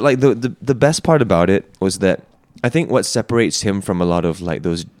inspiring. But like the best part about it was that I think what separates him from a lot of like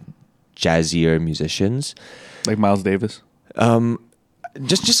those jazzier musicians, like Miles Davis.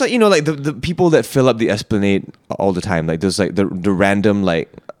 Just like, you know, like the people that fill up the Esplanade all the time, like there's like the random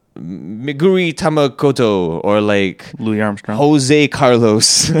like Meguri Tamakoto or like Louis Armstrong, Jose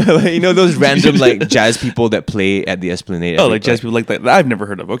Carlos, like, you know, those random like jazz people that play at the Esplanade. Oh, like jazz people like that I've never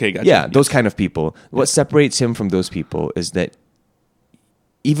heard of. Okay, gotcha. Yeah, those kind of people. What separates him from those people is that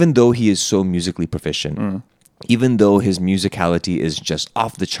even though he is so musically proficient, even though his musicality is just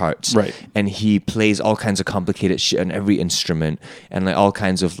off the charts, and he plays all kinds of complicated shit on every instrument, and like all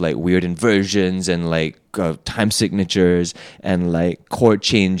kinds of like weird inversions and like time signatures and like chord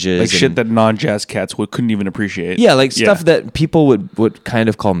changes, like shit that non-jazz cats couldn't even appreciate. Yeah, like stuff that people would kind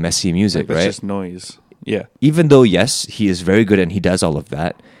of call messy music, like right? It's just noise. Yeah. Even though yes, he is very good and he does all of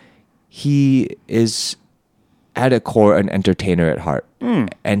that, he is at a core an entertainer at heart.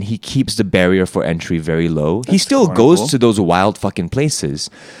 And he keeps the barrier for entry very low. He still goes to those wild fucking places,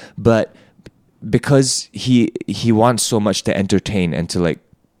 but because he wants so much to entertain and to like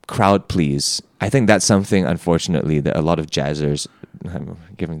crowd please, I think that's something unfortunately that a lot of jazzers, I'm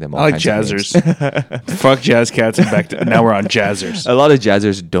giving them all kinds jazzers. Of names. Fuck jazz cats and now we're on jazzers. A lot of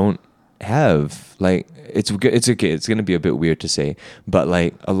jazzers don't have like, it's okay. It's gonna be a bit weird to say, but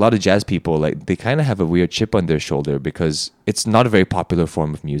like a lot of jazz people, like they kind of have a weird chip on their shoulder because it's not a very popular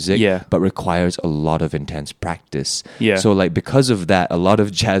form of music, but requires a lot of intense practice. Yeah. So like because of that, a lot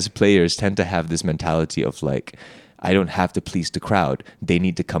of jazz players tend to have this mentality of like, I don't have to please the crowd. They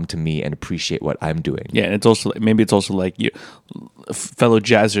need to come to me and appreciate what I'm doing. Yeah, and it's also like you, fellow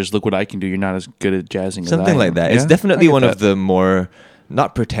jazzers, look what I can do. You're not as good at jazzing. Something like that. Yeah? It's definitely one of the more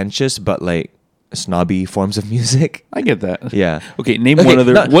not pretentious, but like snobby forms of music. I get that. Yeah. Okay, name one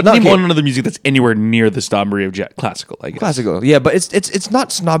other music that's anywhere near the snobbery of classical, I guess. Classical. Yeah, but it's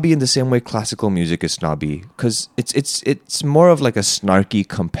not snobby in the same way classical music is snobby, cuz it's more of like a snarky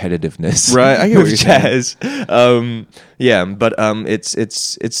competitiveness. Right, I get what you're jazz. Yeah, but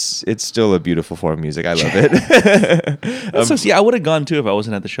it's still a beautiful form of music. I love it. I would have gone too if I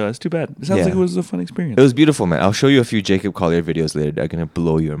wasn't at the show. That's too bad. It sounds like it was a fun experience. It was beautiful, man. I'll show you a few Jacob Collier videos later that are going to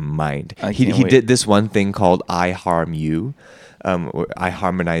blow your mind. He did this one thing called I Harm You. I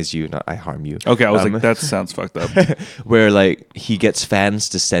harmonize you, not I harm you. Okay, I was like, that sounds fucked up. Where like he gets fans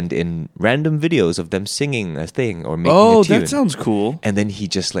to send in random videos of them singing a thing or making a tune. That sounds cool. And then he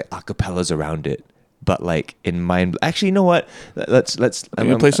just like acapellas around it. But like in mind, actually, you know what? Let's. I'm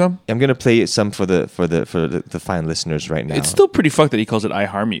gonna play some. I'm gonna play some for the fine listeners right now. It's still pretty fucked that he calls it "I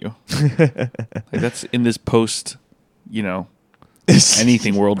harm you." Like that's in this post,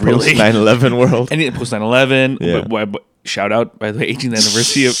 anything world really. Post 9/11 world. Anything post 9/11. Yeah. But shout out by the 18th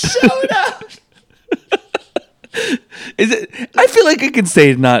anniversary of. Shout out. Is it? I feel like I can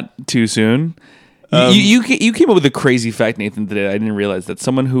say not too soon. You came up with a crazy fact, Nathan, today. I didn't realize that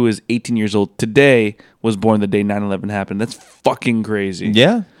someone who is 18 years old today was born the day 9/11 happened. That's fucking crazy.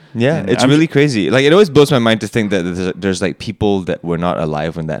 Yeah, it's really crazy. Like it always blows my mind to think that there's like people that were not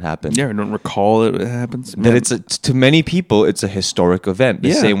alive when that happened. Yeah, I don't recall it happens. That to many people, it's a historic event.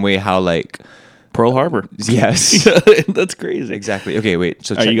 The same way how like Pearl Harbor. Yes, that's crazy. Exactly. Okay, wait.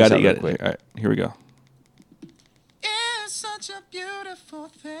 So check you got it. All right, here we go.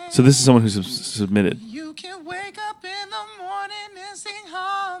 So this is someone who's submitted. You can wake up in the morning and sing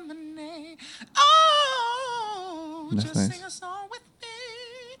harmony. Oh, that's just nice. Sing a song with me.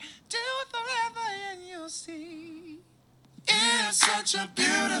 Do it forever and you'll see. In is such a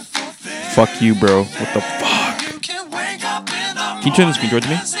beautiful thing. Fuck you, bro. What the fuck? You can wake up in the Can you turn the screen towards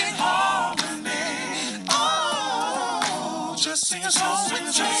me? and sing harmony. Oh, just sing a song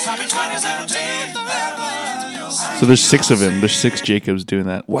with Jake. Happy 2017 forever. So there's 6 of him. There's 6 Jacobs doing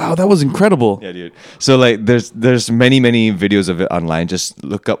that. Wow, that was incredible. Yeah, dude. So like, there's many videos of it online. Just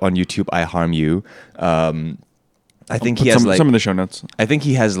look up on YouTube. I Harm You. I think he has some in the show notes. I think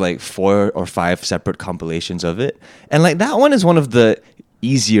he has like 4 or 5 separate compilations of it, and like that one is one of the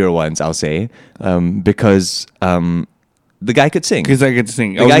easier ones, I'll say, because the guy could sing. Because I could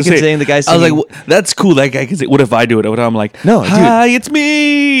sing. The guy could sing. The guy's singing. I was like, that's cool. That guy can sing. What if I do it? What if I'm like, No, dude. hi, it's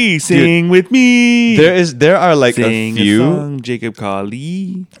me. Sing with me. There are like Sing a few. song, Jacob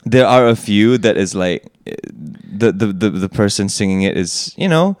Kali. There are a few that is like the person singing it is, you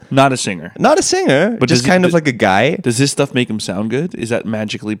know, Not a singer. not a singer, But but just does he- kind of like a guy. Does this stuff make him sound good? Is that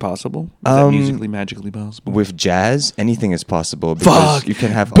magically possible? Is that musically magically possible? With jazz, anything is possible because Fuck. you can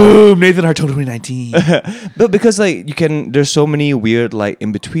have Boom! Nathan Hart 2019. but because like you can, there's so many weird like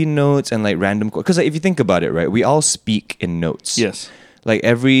in between notes and like random because like, if you think about it, right, we all speak in notes. Yes. Like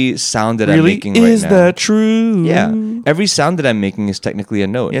every sound that I'm Really? making Is right now. that true? Yeah, every sound that I'm making is technically a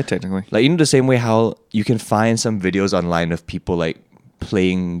note. Yeah, technically. Like, you know, the same way how you can find some videos online of people like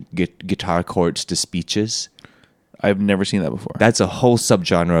playing guitar chords to speeches. I've never seen that before. That's a whole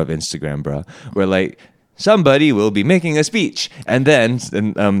subgenre of Instagram, bro. Where like somebody will be making a speech, and then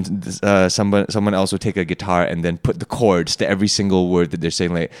someone else will take a guitar and then put the chords to every single word that they're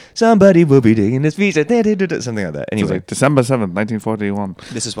saying. Like somebody will be taking a speech, something like that. So it's Anyway, like December 7th, 1941.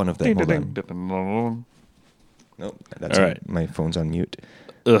 this is one of them. Hold on. Nope, that's All right. my phone's on mute.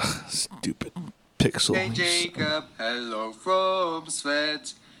 Ugh, stupid pixel. Hey Jacob, hello from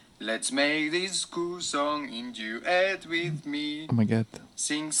Svet. Let's make this cool song in duet with me. Oh my god.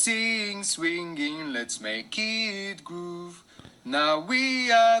 Sing, sing, swinging, let's make it groove. Now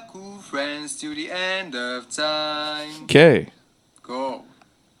we are cool friends till the end of time. Okay. Go.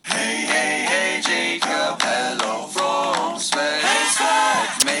 Hey Jacob, hello from Svet.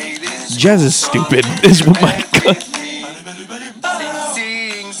 Let's make this Jazz is stupid. Is what my god. sing,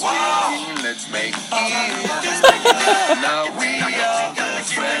 sing, swinging, let's make it. Now we are good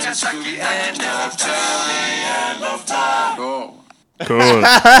friends to the end of time. Go. Cool.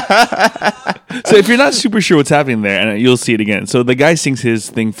 So if you're not super sure what's happening there, and you'll see it again. So the guy sings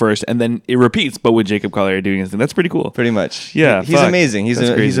his thing first, and then it repeats, but with Jacob Collier doing his thing. That's pretty cool. Pretty much. Yeah, He's fuck. amazing. He's That's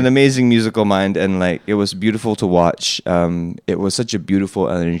he's crazy. an amazing musical mind, and like it was beautiful to watch. It was such a beautiful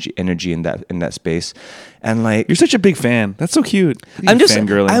energy in that space, and like You're such a big fan. That's so cute. I'm just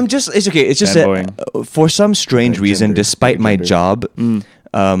fangirling. it's okay. It's just that for some strange reason, Gender. despite my Gender. job,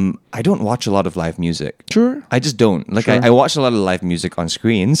 I don't watch a lot of live music. Sure. I just don't. Like Sure. I watch a lot of live music on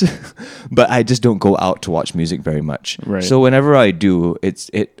screens, but I just don't go out to watch music very much. Right. So whenever I do, it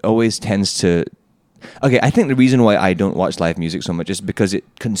always tends to. Okay, I think the reason why I don't watch live music so much is because it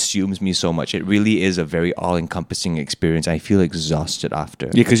consumes me so much. It really is a very all-encompassing experience. I feel exhausted after.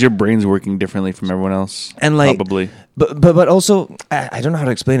 Yeah, because your brain's working differently from everyone else. And like probably. but also I don't know how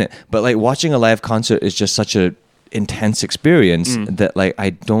to explain it, but like watching a live concert is just such a intense experience that like I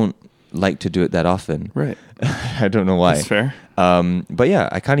don't like to do it that often. Right. I don't know why. That's fair. But yeah,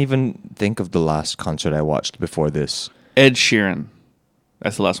 I can't even think of the last concert I watched before this. Ed Sheeran.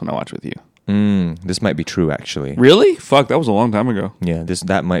 That's the last one I watched with you. This might be true actually. Really? Fuck, that was a long time ago. Yeah,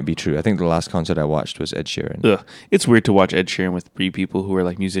 that might be true. I think the last concert I watched was Ed Sheeran. Ugh. It's weird to watch Ed Sheeran with 3 people who are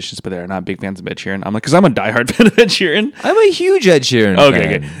like musicians, but they're not big fans of Ed Sheeran. I'm like, because I'm a diehard fan of Ed Sheeran. I'm a huge Ed Sheeran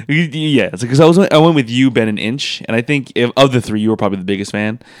Okay, fan. okay. Yeah, because I went with you, Ben, and Inch, and I think of the 3, you were probably the biggest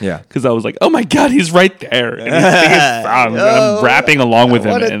fan. Yeah. Because I was like, oh my god, he's right there. And he's singing songs, and I'm rapping along with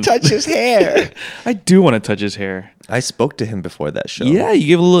him. And touch his hair. I do want to touch his hair. I spoke to him before that show. Yeah, you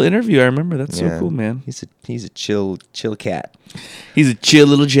gave a little interview. I remember. That's Yeah. so cool, man. He's a chill cat. He's a chill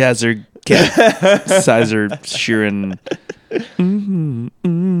little jazzer cat. Sizer Sheeran.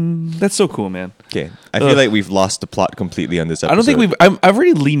 That's so cool, man. Okay, I feel like we've lost the plot completely on this episode. I don't think I've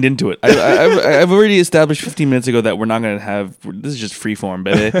already leaned into it. I've already established 15 minutes ago that we're not going to have. This is just free form,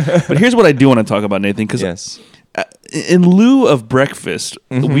 baby. But here's what I do want to talk about, Nathan. Because Yes. in lieu of breakfast,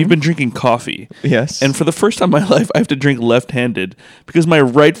 we've been drinking coffee. Yes. And for the first time in my life, I have to drink left-handed because my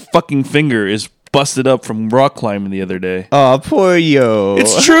right fucking finger is busted up from rock climbing the other day. Oh, poor yo.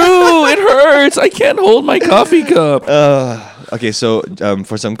 It's true. It hurts. I can't hold my coffee cup. Okay, so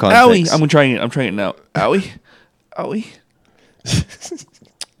for some context, Owie. I'm trying it now. Owie. Owie.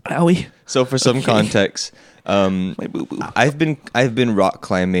 Owie. So for some context, My boo boo. I've been rock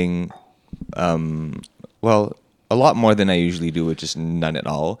climbing, well, a lot more than I usually do, which is none at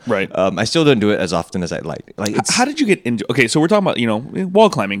all. Right. I still don't do it as often as I'd like. Like, How did you get into? Okay, so we're talking about wall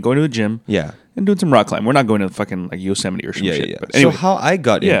climbing, going to a gym, yeah, and doing some rock climbing. We're not going to fucking like Yosemite or some shit. yeah. But anyway, So how I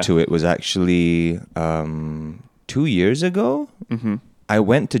got into it was actually 2 years ago. Mm-hmm. I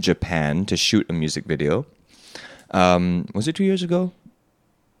went to Japan to shoot a music video. Was it 2 years ago?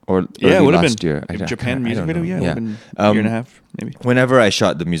 Or it would have last been year. Japan music video. Yeah, it would have been a year and a half, maybe. Whenever I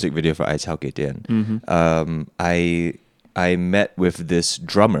shot the music video for Aizhao Geitian, I met with this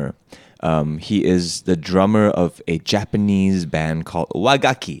drummer. He is the drummer of a Japanese band called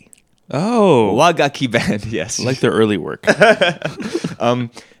Wagaki. Oh, Wagaki band, yes. like their early work.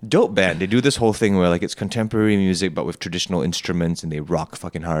 Dope band. They do this whole thing where like it's contemporary music but with traditional instruments, and they rock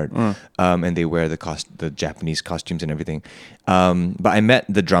fucking hard. And they wear the Japanese costumes and everything. But I met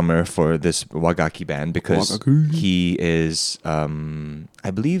the drummer for this Wagaki band because he is,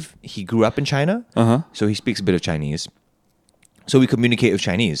 I believe he grew up in China. So he speaks a bit of Chinese. So we communicate with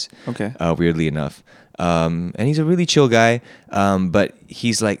Chinese. Okay. Weirdly enough. And he's a really chill guy, but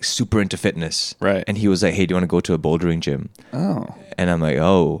he's like super into fitness. Right. And he was like, hey, do you want to go to a bouldering gym? Oh. And I'm like,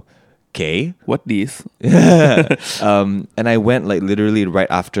 oh, okay. What these? And I went like literally right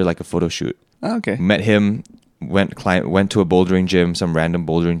after like a photo shoot. Oh, okay. Met him, went to a bouldering gym, some random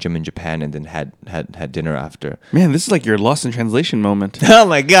bouldering gym in Japan, and then had dinner after. Man, this is like your Lost in Translation moment. Oh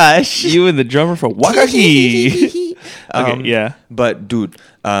my gosh. You and the drummer for Wagaki. Okay, yeah. But dude,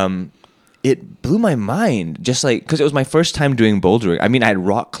 it blew my mind, just like, because it was my first time doing bouldering. I mean, I had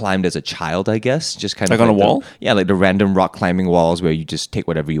rock climbed as a child, I guess, just kind of like on a wall. Like the random rock climbing walls where you just take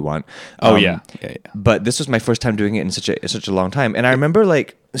whatever you want. Yeah. But this was my first time doing it in such a long time, and I remember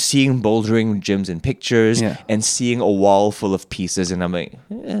like seeing bouldering gyms in pictures and seeing a wall full of pieces, and I'm like,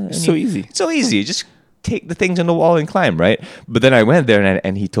 it's so easy. It's so easy. Just take the things on the wall and climb, right? But then I went there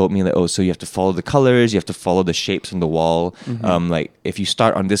and he told me like, oh, so you have to follow the colors, you have to follow the shapes on the wall. Like if you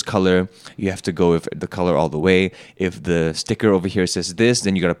start on this color, you have to go with the color all the way. If the sticker over here says this,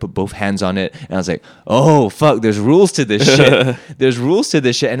 then you got to put both hands on it. And I was like, oh fuck, there's rules to this shit. There's rules to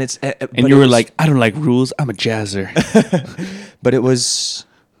this shit, and it's and you were like, I don't like rules. I'm a jazzer. But it was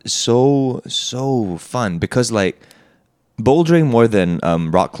so fun because like bouldering more than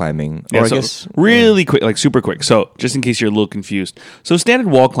rock climbing, or I guess really quick, like super quick. So just in case you're a little confused, so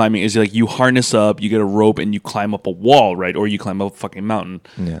standard wall climbing is like you harness up, you get a rope, and you climb up a wall, right? Or you climb up a fucking mountain,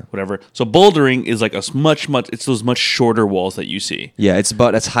 whatever. So bouldering is like it's those much shorter walls that you see. Yeah, it's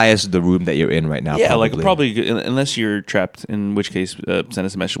about as high as the room that you're in right now. Yeah, probably unless you're trapped, in which case send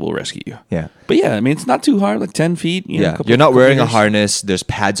us a message, we'll rescue you. Yeah, but yeah, I mean it's not too hard, like 10 feet. You're not wearing a harness. There's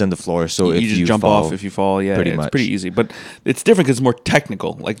pads on the floor, so if you just you jump fall, off if you fall. Yeah, pretty it's much. pretty easy, but it's different because it's more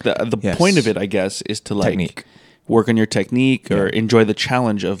technical. Like the point of it, I guess, is to like technique. Work on your technique or enjoy the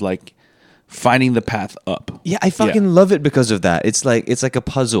challenge of like finding the path up. Yeah, I fucking love it because of that. It's like a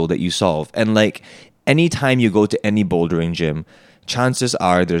puzzle that you solve, and like anytime you go to any bouldering gym, chances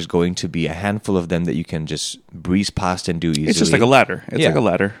are there's going to be a handful of them that you can just breeze past and do easily. It's just like a ladder. It's like a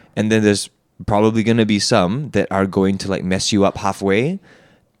ladder, and then there's probably going to be some that are going to like mess you up halfway.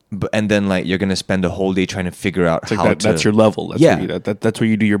 And then, like, you're gonna spend a whole day trying to figure out how to. That's your level. That's where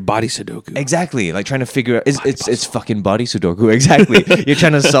you do your body Sudoku. Exactly, like trying to figure out. It's fucking body Sudoku. Exactly. You're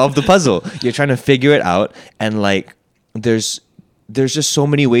trying to solve the puzzle. You're trying to figure it out, and like, there's just so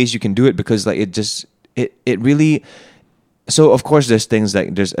many ways you can do it because like it really. So of course there's things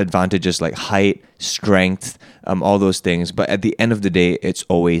like there's advantages like height, strength, all those things. But at the end of the day, it's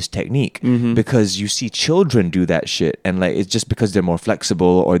always technique because you see children do that shit, and like it's just because they're more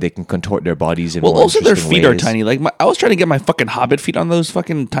flexible or they can contort their bodies in more also their feet ways. are tiny. Like I was trying to get my fucking hobbit feet on those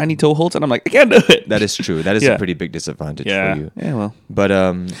fucking tiny toe holds, and I'm like, I can't do it. That is true. That is a pretty big disadvantage for you. Yeah, well, but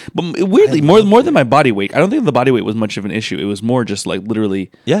weirdly, more than my body weight. I don't think the body weight was much of an issue. It was more just like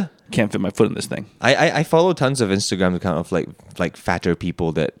literally, can't fit my foot in this thing. I follow tons of Instagram account of like fatter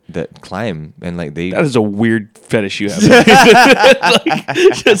people that climb, and like they. That is a weird fetish you have. No,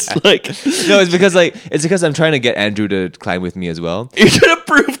 it's because I'm trying to get Andrew to climb with me as well. You're trying to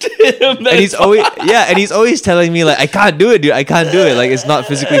prove to him that and he's always telling me like, I can't do it, dude. I can't do it. Like it's not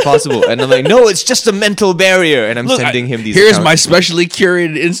physically possible. And I'm like, no, it's just a mental barrier. And I'm sending him these. Here's my specially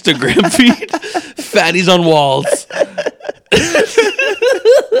curated Instagram feed. Fatties on walls.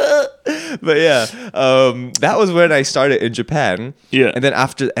 But yeah, that was when I started in Japan. Yeah, and then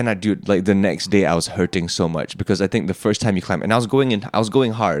the next day I was hurting so much because I think the first time you climb, and I was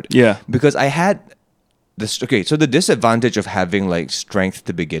going hard. Yeah, because I had So the disadvantage of having like strength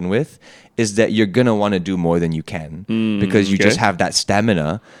to begin with is that you're gonna want to do more than you can because you just have that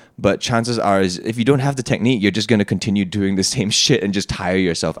stamina. But chances are, is if you don't have the technique, you're just gonna continue doing the same shit and just tire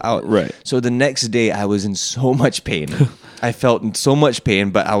yourself out. Right. So the next day, I was in so much pain. I felt in so much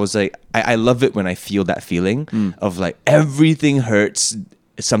pain, but I was like, I love it when I feel that feeling of like everything hurts.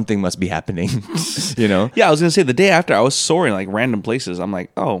 Something must be happening. You know? Yeah, I was gonna say the day after I was sore in like random places. I'm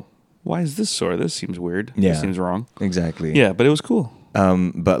like, oh, why is this sore? This seems weird. Yeah. This seems wrong. Exactly. Yeah, but it was cool.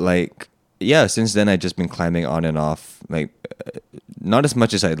 But like, yeah, since then I've just been climbing on and off, like not as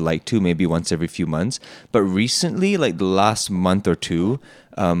much as I'd like to, maybe once every few months. But recently, like the last month or two,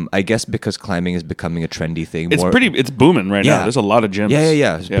 I guess because climbing is becoming a trendy thing. It's booming right now. There's a lot of gyms.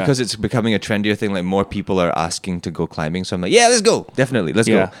 Yeah. Because it's becoming a trendier thing. Like more people are asking to go climbing. So I'm like, yeah, let's go. Definitely, let's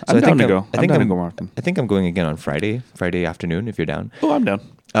go. So I'm down to go. I'm down to go more often. I think I'm going again on Friday afternoon if you're down. Oh, I'm down.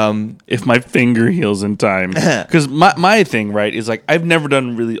 If my finger heals in time. Because my thing, right, is like I've never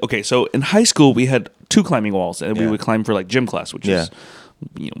done really... Okay, so in high school, we had 2 climbing walls, and we would climb for like gym class, which is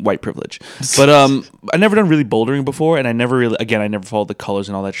white privilege. But I never done really bouldering before, and I never followed the colors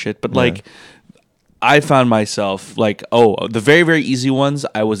and all that shit. But like... I found myself like, the very, very easy ones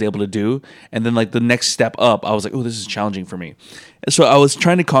I was able to do. And then like the next step up, I was like, this is challenging for me. And so I was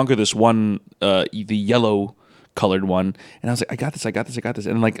trying to conquer this one, the yellow colored one. And I was like, I got this.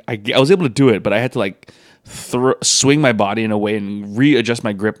 And like, I was able to do it, but I had to like swing my body in a way and readjust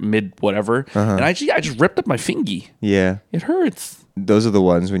my grip mid whatever. And I just ripped up my fingy. Yeah. It hurts. Those are the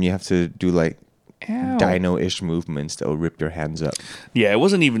ones when you have to do like, Ow. Dino-ish movements that will rip your hands up. Yeah, it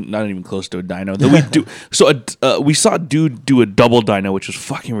wasn't not even close to a dino. Then we saw a dude do a double dino, which was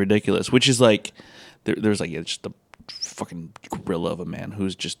fucking ridiculous. Which is like there's like just a fucking gorilla of a man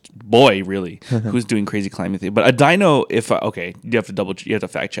who's just who's doing crazy climbing thing. But a dino, you have to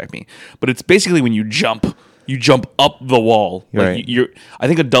fact check me. But it's basically when you jump up the wall. Like right. I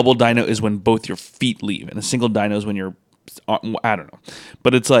think a double dino is when both your feet leave, and a single dino is when you're... I don't know,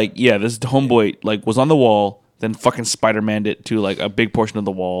 but it's like, this homeboy like was on the wall, then fucking Spider-Man'd it to like a big portion of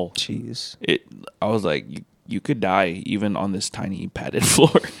the wall. Jeez, I was like, you could die even on this tiny padded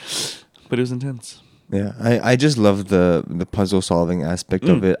floor, but it was intense. Yeah, I just love the puzzle solving aspect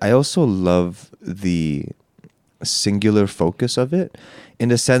of it. I also love the singular focus of it, in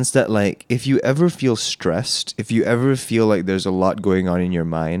the sense that like if you ever feel stressed, if you ever feel like there's a lot going on in your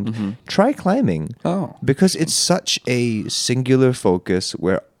mind, try climbing. Because it's such a singular focus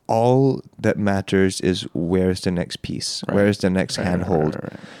where all that matters is where's the next piece, where's the next handhold.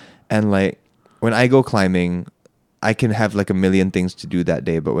 Right. And like when I go climbing, I can have like a million things to do that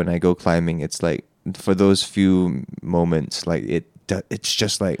day, but when I go climbing, it's like for those few moments, like it's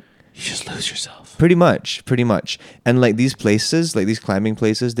just like you just lose yourself. Pretty much. And like these places, like these climbing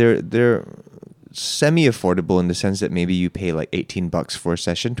places, they're semi-affordable in the sense that maybe you pay like $18 for a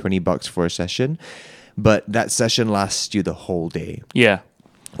session, $20 for a session, but that session lasts you the whole day. Yeah.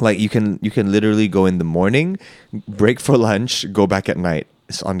 Like you can literally go in the morning, break for lunch, go back at night.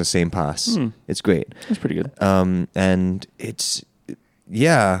 It's on the same pass. It's great. That's pretty good. And it's...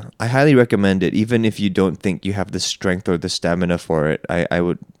 Yeah, I highly recommend it. Even if you don't think you have the strength or the stamina for it, I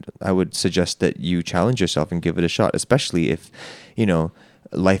would suggest that you challenge yourself and give it a shot. Especially if,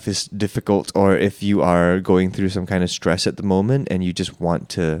 life is difficult, or if you are going through some kind of stress at the moment and you just want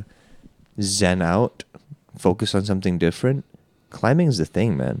to zen out, focus on something different. Climbing is the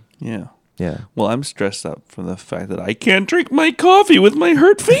thing, man. Yeah. Yeah. Well, I'm stressed out from the fact that I can't drink my coffee with my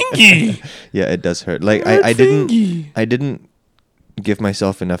hurt fingy. Yeah, it does hurt. Like I didn't give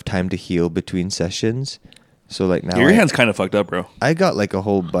myself enough time to heal between sessions, so like now your hand's kind of fucked up, bro. I got like a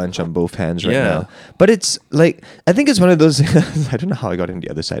whole bunch on both hands right now, but it's like I think it's one of those I don't know how I got into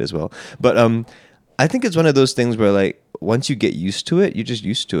the other side as well, but I think it's one of those things where like once you get used to it, you're just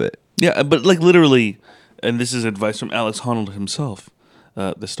used to it. Yeah, but like literally, and this is advice from Alex Honnold himself,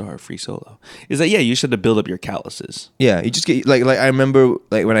 the star of Free Solo, is that you should have to build up your calluses. Yeah, you just get like I remember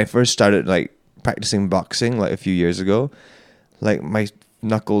like when I first started like practicing boxing like a few years ago. Like my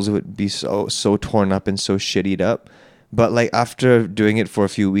knuckles would be so torn up and so shittied up. But like after doing it for a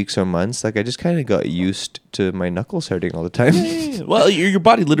few weeks or months, like I just kind of got used to my knuckles hurting all the time. Yeah. Well, your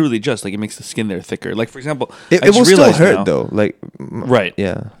body literally adjusts. Like it makes the skin there thicker. Like for example, it will still hurt though. Like right.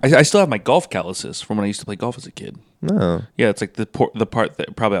 Yeah. I still have my golf calluses from when I used to play golf as a kid. No. Yeah, it's like the part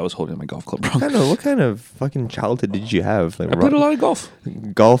that probably I was holding my golf club wrong. What kind of fucking childhood did you have? Like I played a lot of golf.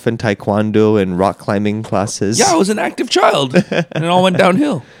 Golf and taekwondo and rock climbing classes. Yeah, I was an active child. And it all went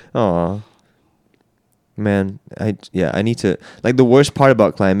downhill. Aw. Man, I need to, like, the worst part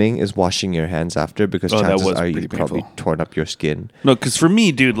about climbing is washing your hands after, because chances are you probably torn up your skin. No, because for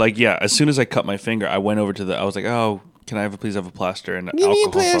me, dude, like, yeah, as soon as I cut my finger, I went over to I was like, oh, can I please have a plaster and Give me a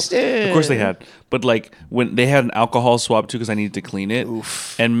alcohol plaster. swab? Of course they had. But, like, when they had an alcohol swab, too, because I needed to clean it.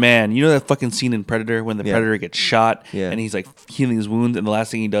 Oof. And, man, you know that fucking scene in Predator when the Predator gets shot and he's, like, healing his wounds, and the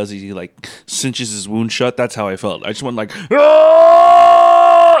last thing he does is he, like, cinches his wound shut? That's how I felt. I just went, like,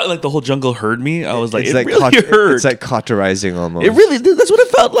 Aah! Like, the whole jungle heard me. I was like, it really hurt. It's like cauterizing almost. It really, that's what it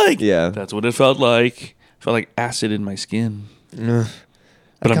felt like. Yeah. That's what it felt like. It felt like acid in my skin. But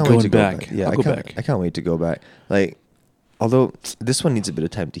I'm going back. Yeah, I'll go back. I can't wait to go back. Like, although this one needs a bit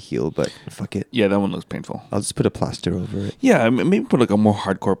of time to heal, but fuck it. Yeah, that one looks painful. I'll just put a plaster over it. Yeah, maybe put like a more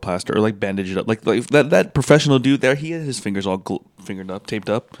hardcore plaster or like bandage it up. Like that professional dude there, he had his fingers all fingered up, taped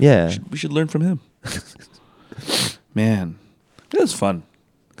up. Yeah. We should learn from him. Man, it was fun.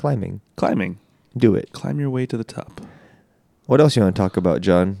 Climbing. Do it. Climb your way to the top. What else you want to talk about,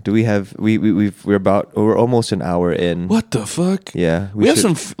 John? Do we have we're almost an hour in. What the fuck? Yeah, we have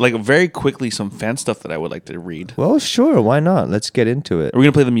some very quickly some fan stuff that I would like to read. Well, sure, why not? Let's get into it. Are we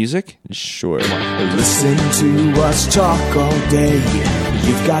gonna play the music? Sure. Listen to us talk all day.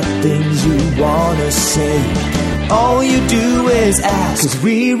 You've got things you wanna say. All you do is ask, 'cause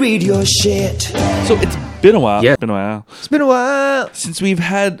we read your shit. So it's been a while. Yeah. It's been a while since we've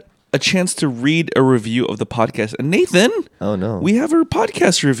had a chance to read a review of the podcast. And Nathan, oh no, we have a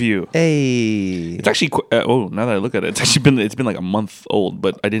podcast review. Hey, it's actually now that I look at it, it's been like a month old,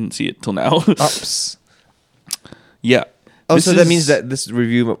 but I didn't see it till now. Ups. Yeah. Oh, so that means that this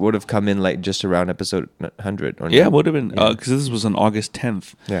review would have come in like just around episode 100, or yeah, it would have been because this was on August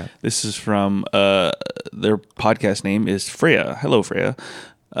 10th. Yeah, this is from their podcast name is Freya. Hello, Freya,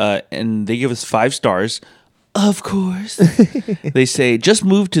 and they give us 5 stars. Of course. They say, just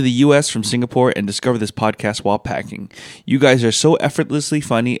moved to the U.S. from Singapore and discovered this podcast while packing. You guys are so effortlessly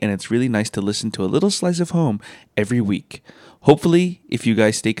funny, and it's really nice to listen to a little slice of home every week. Hopefully, if you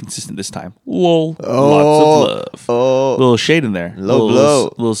guys stay consistent this time. Lol. Lots of love. Oh. Little shade in there.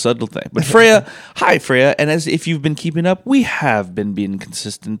 Little subtle thing. But Freya, hi Freya. And as if you've been keeping up, we have been being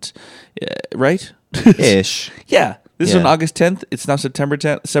consistent, right? Ish. Yeah. This is on August 10th. It's now September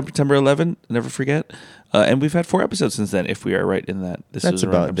 11th. Never forget. And we've had 4 episodes since then, if we are right in that. That's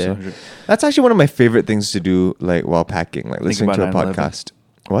about there. That's actually one of my favorite things to do, like while packing, like listening to a 9/11. Podcast.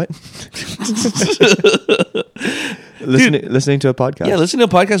 What? listening to a podcast. Yeah, listening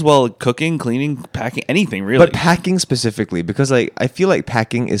to a podcast while cooking, cleaning, packing, anything really. But packing specifically, because like I feel like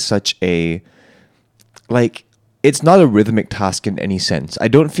packing is such a it's not a rhythmic task in any sense. I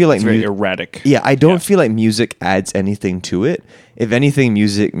don't feel like it's very erratic. Yeah, I don't feel like music adds anything to it. If anything,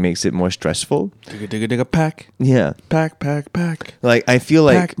 music makes it more stressful. Digga, pack. Yeah. Pack. Like, I feel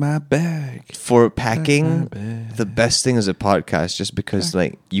like... Pack my bag. For packing, the best thing is a podcast, just because,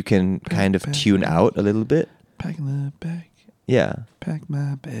 like, you can kind of tune out a little bit. Packing the bag. Yeah. Pack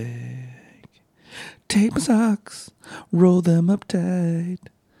my bag. Take my socks. Roll them up tight.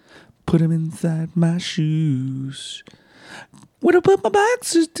 Put them inside my shoes. When I put my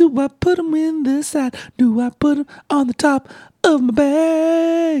boxers, do I put them in the side? Do I put them on the top of my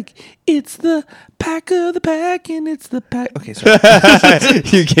bag? It's the pack of the pack, and it's the pack. Okay, sorry.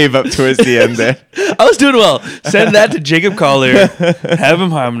 You gave up towards the end there. I was doing well. Send that to Jacob Collier. Have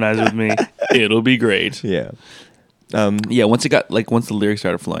him harmonize with me. It'll be great. Yeah. Once the lyrics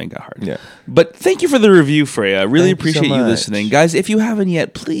started flowing, it got hard. Yeah. But thank you for the review, Freya. I really Thank appreciate you listening. Guys, if you haven't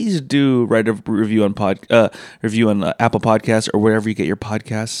yet, please do write a review on Apple Podcasts or wherever you get your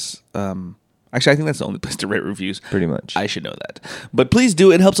podcasts. Actually, I think that's the only place to write reviews. Pretty much. I should know that. But please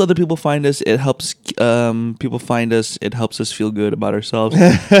do. It helps other people find us. It helps people find us. It helps us feel good about ourselves.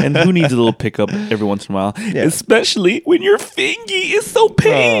 And who needs a little pickup every once in a while? Yeah. Especially when your fingy is so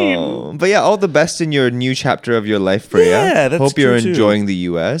pain. Oh. But yeah, all the best in your new chapter of your life, Freya. Yeah, that's Hope you're true enjoying the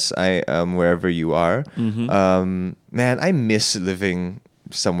U.S. Wherever you are. Mm-hmm. Man, I miss living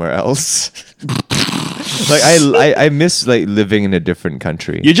somewhere else. Like I miss like living in a different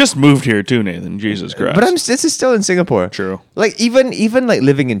country. You just moved here too, Nathan. Jesus Christ! But this is still in Singapore. True. Like even like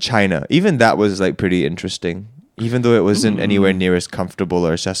living in China, even that was like pretty interesting. Even though it wasn't anywhere near as comfortable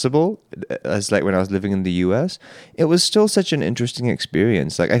or accessible as like when I was living in the U.S., it was still such an interesting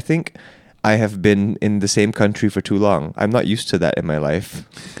experience. Like I think I have been in the same country for too long. I'm not used to that in my life.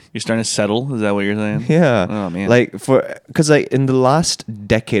 You're starting to settle? Is that what you're saying? Yeah. Oh man. Because in the last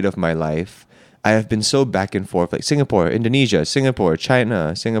decade of my life, I have been so back and forth, like Singapore, Indonesia, Singapore,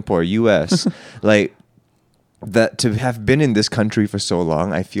 China, Singapore, US. Like that, to have been in this country for so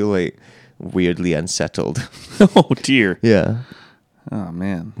long, I feel like weirdly unsettled. Oh dear. Yeah. Oh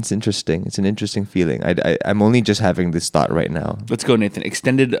man, It's interesting. It's an interesting feeling. I'm only just having this thought right now. let's go, Nathan.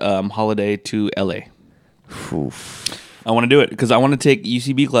 Extended holiday to LA. Oof. I want to do it because I want to take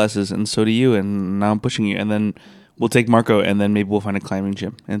UCB classes, and so do you. And now I'm pushing you, and then we'll take Marco, and then maybe we'll find a climbing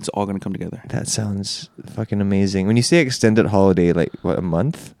gym, and it's all going to come together. That sounds fucking amazing. When you say extended holiday, like what, a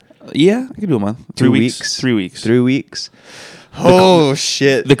month? Yeah, I could do a month. 3 weeks. 3 weeks. 3 weeks. Oh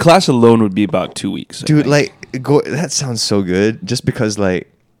shit, The class alone would be about 2 weeks. I dude! think. Like, go. That sounds so good. Just because,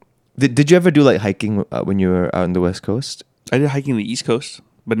 like, did you ever do like hiking when you were out on the West Coast? I did hiking the East Coast,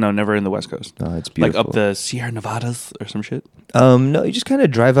 but no, never in the West Coast. Oh, it's Like beautiful. up the Sierra Nevadas or some shit. No, you just kind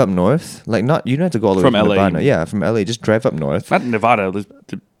of drive up north. Like, not you don't have to go all the From way to LA. Nevada. Yeah, from LA, just drive up north. Not Nevada.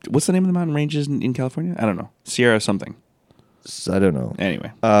 What's the name of the mountain ranges in California? I don't know. Sierra something. I don't know.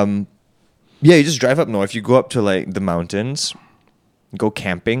 Anyway. Yeah, you just drive up north. You go up to like the mountains, go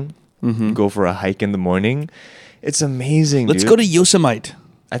camping, go for a hike in the morning. It's amazing. Let's dude. go to Yosemite.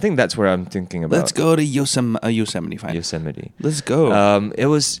 I think that's where I'm thinking about. Let's go to Yosemite. Fine. Yosemite. Let's go. It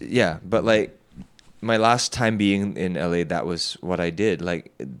was but like my last time being in LA, that was what I did.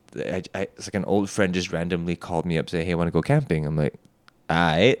 Like, it's like an old friend just randomly called me up, say, "Hey, I want to go camping." I'm like,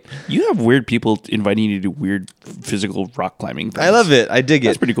 "Alright." You have weird people inviting you to do weird physical rock climbing things. I love it. I dig it.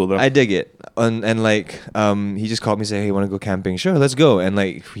 That's pretty cool, though. I dig it. And like, he just called me, say, "Hey, want to go camping?" Sure, let's go. And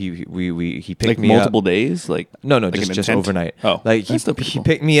like, he picked Like me multiple up. days? Like No, like an just intent? overnight. Oh, like that's still he pretty cool.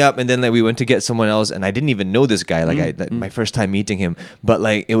 picked me up, and then like we went to get someone else, and I didn't even know this guy. Like my first time meeting him, but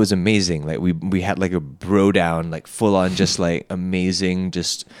like it was amazing. Like we had like a bro down, like full on, just like amazing.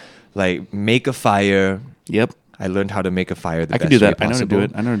 Just like make a fire. Yep. I learned how to make a fire. I can do that. I know how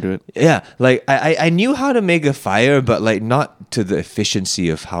to do it. Yeah, like I knew how to make a fire, but like not to the efficiency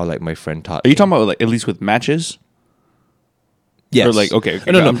of how like my friend taught. Are you me. talking about like at least with matches? Yes. Or like okay,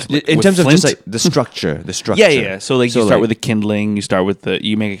 No. I'm like, In with terms of just flint? like the structure, Yeah. So like you start with the kindling. You start with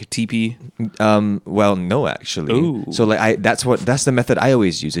you make a teepee. Well, no, actually. Ooh. So like that's the method I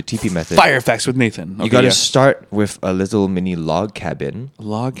always use, a TP method. Fire facts with Nathan. Okay, You got to yeah. start with a little mini log cabin.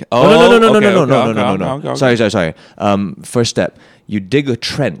 log. Oh, no. Okay. Sorry. First step, you dig a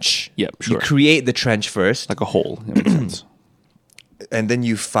trench. Yep, sure. You create the trench first, Like a hole. That makes sense. and then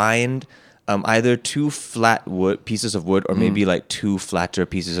you find either two flat pieces of wood or maybe like two flatter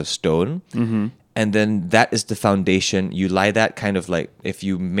pieces of stone. Mm-hmm. And then that is the foundation. You lie that kind of like, if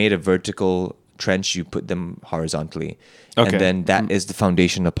you made a vertical trench, you put them horizontally. Okay. And then that is the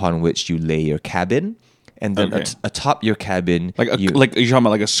foundation upon which you lay your cabin. And then Okay. atop your cabin, Like you're talking about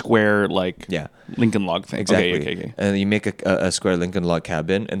like a square like Yeah. Lincoln log thing. Exactly. Okay. And you make a square Lincoln log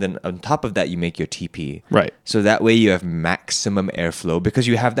cabin, and then on top of that, you make your TP. Right. So that way you have maximum airflow because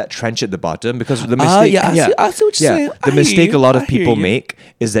you have that trench at the bottom. Because the mistake, I see what you're saying. the I hear mistake you. a lot I of hear people you. make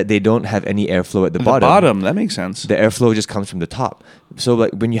is that they don't have any airflow at the The bottom. bottom. That makes sense. The airflow just comes from the top. So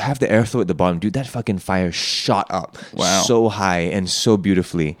like when you have the airflow at the bottom, dude, that fucking fire shot up Wow. so high and so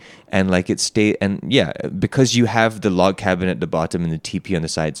beautifully. And like it stayed, and yeah, because you have the log cabin at the bottom and the TP on the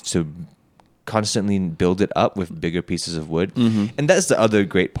sides, so constantly build it up with bigger pieces of wood. Mm-hmm. And that's the other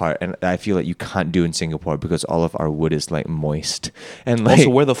great part, and I feel like you can't do in Singapore because all of our wood is like moist. And like Also,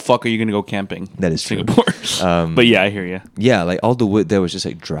 where the fuck are you going to go camping? That is in true. Singapore. But yeah, I hear you. yeah, like all the wood there was just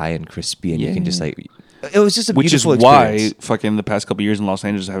like dry and crispy, and you can just like, it was just a Which is beautiful why experience. fucking the past couple years in Los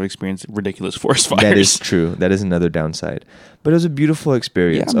Angeles have experienced ridiculous forest fires. That is true. That is another downside. But it was a beautiful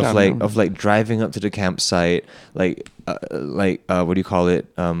experience Yeah, I'm down. of like driving up to the campsite, like what do you call it?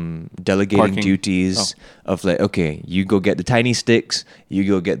 Delegating Parking. duties of like, okay, you go get the tiny sticks, you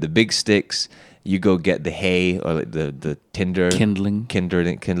go get the big sticks, you go get the hay or like the tinder, kindling,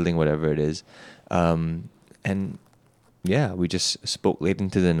 whatever it is, and yeah, we just spoke late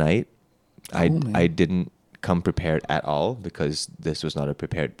into the night. I didn't come prepared at all because this was not a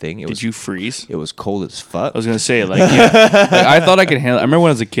prepared thing. Did you freeze? It was cold as fuck. I was gonna say like, yeah, like I thought I could handle. I remember when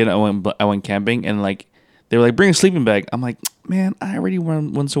I was a kid, I went camping and like they were like, bring a sleeping bag. I'm like, man, I already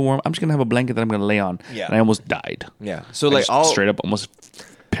went so warm. I'm just gonna have a blanket that I'm gonna lay on. Yeah. And I almost died. Yeah. So I like just all straight up almost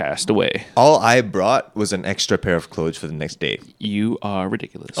passed away. all I brought was an extra pair of clothes for the next day. You are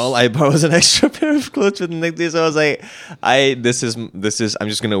ridiculous. All I brought was an extra pair of clothes for the next day. So I was like, this is I'm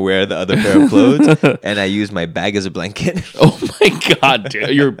just gonna wear the other pair of clothes, and I used my bag as a blanket. Oh my god, dude.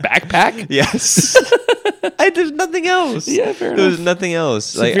 Your backpack? Yes. There's nothing else. Yeah, fair There was enough. nothing else.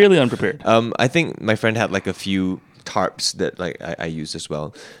 Severely unprepared. I think my friend had like a few tarps that like I used as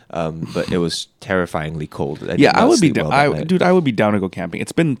well, but it was terrifyingly cold. Yeah, I would be down. down. I would be down to go camping.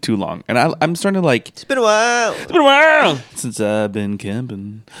 It's been too long, and I'm starting to like. It's been a while. It's been a while since I've been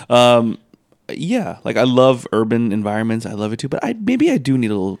camping. Yeah, like I love urban environments. I love it too, but maybe I do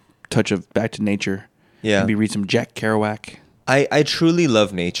need a little touch of back to nature. Yeah. Maybe read some Jack Kerouac. I truly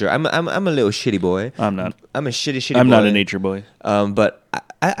love nature. I'm a little shitty boy. I'm not. I'm a shitty I'm boy. not a nature boy. But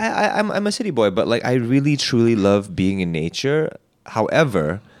I'm a city boy. But like I really truly love being in nature.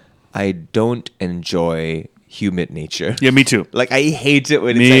 However, I don't enjoy humid nature. Yeah, me too. Like I hate it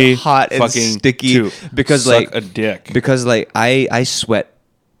when Me it's like hot and fucking sticky too. because Suck like a dick. Because like I sweat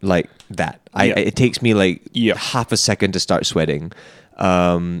like that. Yeah. It takes me like Yeah. half a second to start sweating.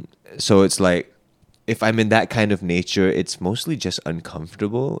 So it's like if I'm in that kind of nature, it's mostly just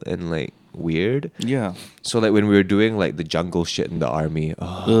uncomfortable and like weird. Yeah. So like when we were doing like the jungle shit in the army,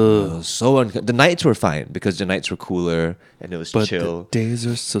 the nights were fine because the nights were cooler and it was But chill. the days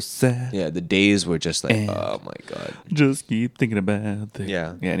are so sad. Yeah, the days were just like, And- oh my god. Just keep thinking about things.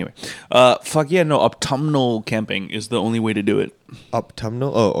 Yeah. Yeah. Anyway, fuck yeah. No, autumnal camping is the only way to do it.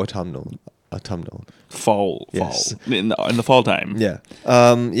 Autumnal? Oh, autumnal. Fall. Yes. In the fall time. Yeah.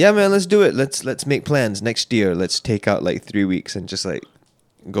 Yeah, man, let's do it. Let's make plans next year. Let's take out like 3 weeks and just like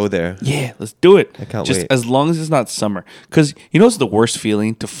go there. Yeah, let's do it. I can't Just wait. as long as it's not summer. Because you know it's the worst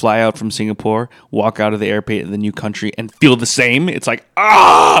feeling to fly out from Singapore, walk out of the airport in the new country, and feel the same. It's like,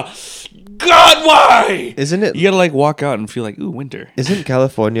 God, why? Isn't it? You gotta like walk out and feel like, ooh, winter. Isn't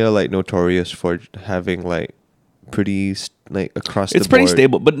California like notorious for having like pretty like across the board? It's pretty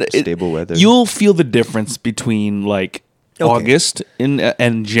stable, but stable weather. You'll feel the difference between like Okay. August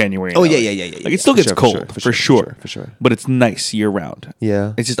and January. Oh, in yeah, LA. yeah. Like it still For gets sure, for cold sure, for sure, for sure. But it's nice year round.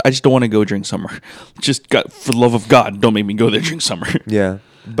 Yeah. It's just I just don't want to go during summer. For the love of God, don't make me go there during summer. Yeah,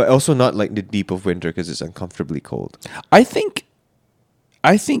 but also not like the deep of winter because it's uncomfortably cold. I think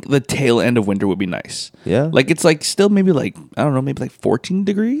the tail end of winter would be nice. Yeah? Like it's like still maybe like I don't know, maybe like 14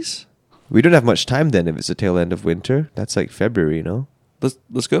 degrees. We don't have much time then if it's the tail end of winter. That's like February, no?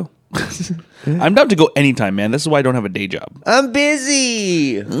 Let's go. I'm down to go anytime, man. This is why I don't have a day job. I'm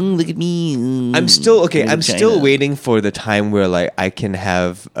busy. Look at me. I'm still okay. Look at I'm still China. waiting for the time where like I can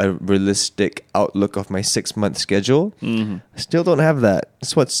have a realistic outlook of my 6-month schedule. I still don't have that.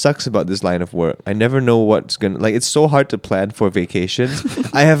 That's what sucks about this line of work. I never know what's gonna like. It's so hard to plan for vacations.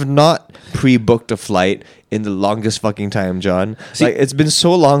 I have not pre-booked a flight in the longest fucking time, John. Like it's been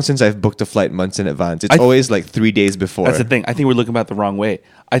so long since I've booked a flight months in advance. It's always like 3 days before. That's the thing. I think we're looking about it the wrong way.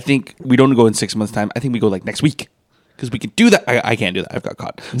 I think we don't go in 6 months' time. I think we go like next week. Because we can do that. I can't do that. I've got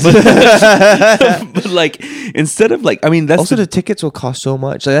caught. But like, instead of like, I mean, that's Also, the tickets will cost so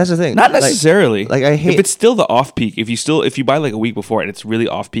much. Like, that's the thing. not necessarily. Like I hate. if it's still the off peak. If you buy like a week before and it's really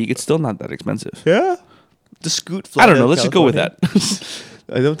off peak, it's still not that expensive. yeah. The Scoot flight. I don't know. of Let's just go with California. that.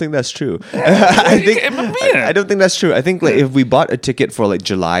 I don't think that's true. I don't think that's true. I think like if we bought a ticket for like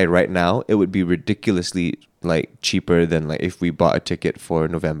July right now, it would be ridiculously like cheaper than like if we bought a ticket for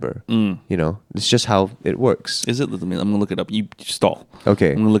November. You know, it's just how it works. Is it? I'm gonna look it up. You stall.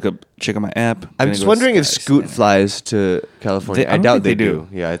 Okay. I'm gonna look up. Check out my app. I'm gonna just go wondering if Skyscanner. Scoot flies to California. I I don't doubt think they they do.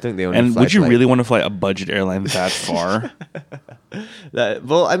 do. Yeah, I think they only And fly would you to, like, really want to fly a budget airline that far?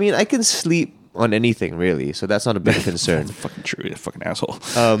 well, I mean, I can sleep on anything really, so that's not a big concern. That's fucking true. You fucking asshole.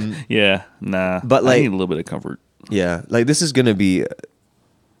 Um, Yeah. Nah. but, I like- need a little bit of comfort. Yeah, like this is gonna be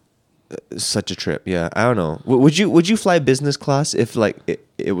such a trip. Yeah, I don't know. Would you fly business class if like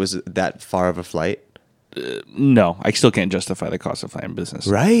it was that far of a flight? No, I still can't justify the cost of flying business.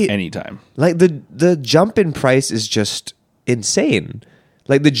 Right. Anytime. Like the jump in price is just insane.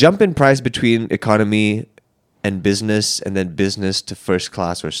 Like the jump in price between economy and business, and then business to first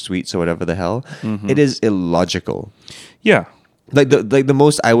class or suites or whatever the hell, it is illogical. Yeah. Like the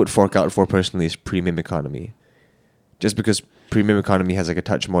most I would fork out for personally is premium economy, just because premium economy has like a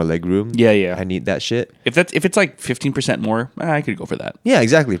touch more legroom. Yeah. I need that shit. If it's like 15% more, I could go for that. Yeah,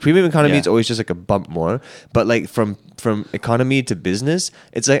 exactly. Premium economy Yeah. is always just like a bump more, but like from economy to business,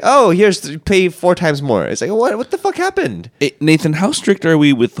 it's like, oh, pay 4 times more. It's like, what the fuck happened? Nathan, how strict are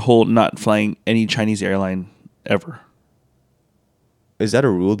we with the whole not flying any Chinese airline ever? Is that a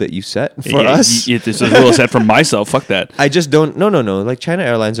rule that you set for us? It's a rule set for myself. Fuck that. I just don't. No. Like China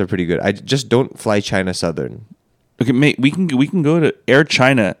Airlines are pretty good. I just don't fly China Southern. Okay, mate, we can go to Air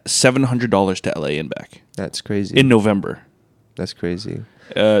China, $700 to LA and back That's crazy. in November. That's crazy.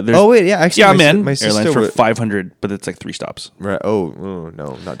 There's, Oh wait, yeah. Actually, yeah, my man. my Airlines sister for would- $500, but it's like 3 stops. Right. Oh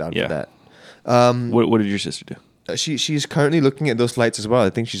no, not down Yeah. for that. What did your sister do? She's currently looking at those flights as well. I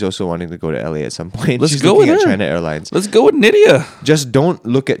think she's also wanting to go to LA at some point. Let's she's go looking with at her. China Airlines. Let's go with Nydia. Just don't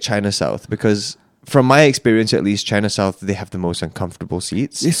look at China South, because from my experience at least, China South, they have the most uncomfortable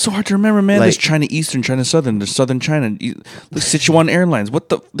seats. It's so hard to remember, man. Like- There's China Eastern, China Southern, there's Southern China, the Sichuan Airlines.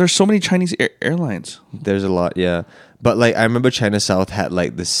 There's so many Chinese airlines. There's a lot, yeah. But like I remember China South had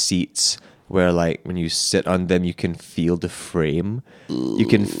like the seats where like when you sit on them, you can feel the frame. You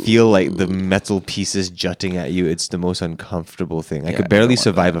can feel like the metal pieces jutting at you. It's the most uncomfortable thing. I could barely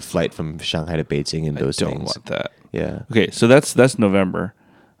survive a flight from Shanghai to Beijing in those things. I don't want that. Yeah. Okay, so that's November.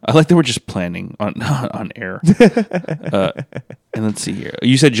 I like that we're just planning on air. And let's see here.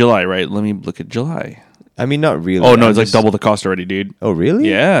 You said July, right? Let me look at July. I mean, not really. Oh no, it's like double the cost already, dude. Oh really?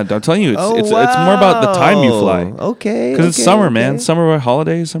 Yeah, I'm telling you, it's more about the time you fly. Okay, because it's summer, man. Summer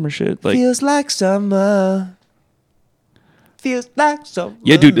holidays, summer shit. Like feels like summer. Feels like summer.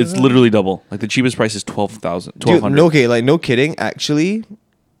 Yeah, dude, it's literally double. Like the cheapest price is 1200. Okay, like no kidding. Actually,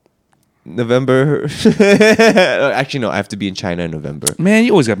 November. Actually, no. I have to be in China in November. Man,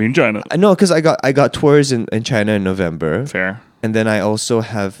 you always got to be in China. No, because I got tours in China in November. Fair. And then I also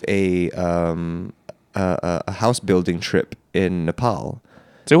have a house building trip in Nepal.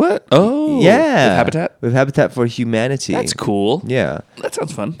 Say what? Oh, yeah, with Habitat for Humanity. That's cool. Yeah, that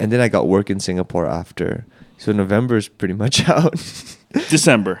sounds fun. And then I got work in Singapore after, so November is pretty much out.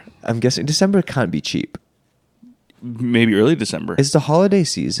 December. I'm guessing December can't be cheap. Maybe early December. It's the holiday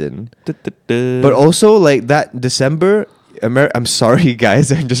season, but also like that December. I'm sorry,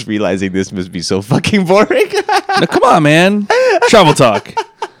 guys. I'm just realizing this must be so fucking boring. No, come on, man. Travel talk.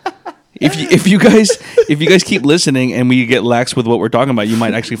 If you guys keep listening and we get lax with what we're talking about, you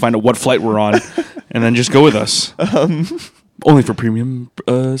might actually find out what flight we're on, and then just go with us. Only for premium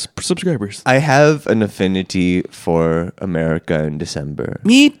subscribers. I have an affinity for America in December.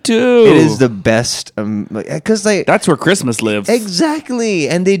 Me too. It is the best, because like that's where Christmas lives. Exactly,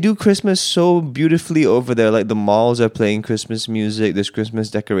 and they do Christmas so beautifully over there. Like the malls are playing Christmas music. There's Christmas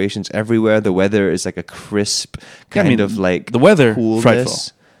decorations everywhere. The weather is like a crisp kind of like the weather coolness. Frightful.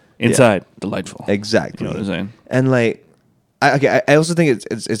 Inside, delightful. Exactly. You know what I'm saying? And like, I also think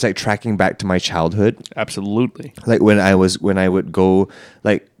it's like tracking back to my childhood. Absolutely. Like when I would go,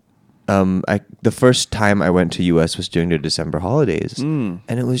 like, the first time I went to US was during the December holidays, and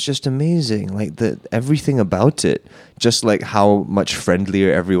it was just amazing. Like everything about it, just like how much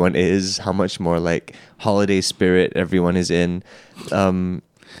friendlier everyone is, how much more like holiday spirit everyone is in.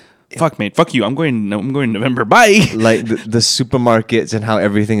 Fuck, mate. Fuck you. I'm going November. Bye. Like the supermarkets and how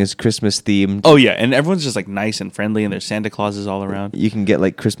everything is Christmas themed. Oh yeah, and everyone's just like nice and friendly, and there's Santa Clauses all around. You can get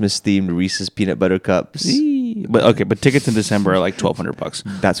like Christmas themed Reese's peanut butter cups. But tickets in December are like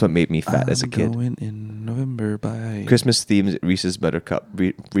 $1,200. That's what made me fat as a kid. Going in November. Bye. Christmas themed Reese's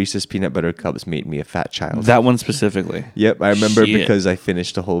peanut butter cups made me a fat child. That one specifically. Yep, I remember Shit. because I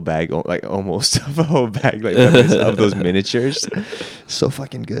finished a whole bag, like almost of a whole bag, like of those miniatures. So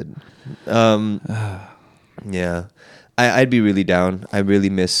fucking good. Yeah, I'd be really down. I really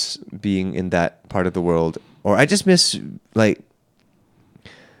miss being in that part of the world, or I just miss like.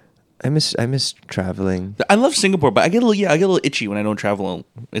 I miss traveling. I love Singapore, but I get a little itchy when I don't travel.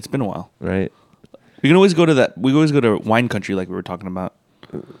 It's been a while. Right. We can always go to wine country like we were talking about.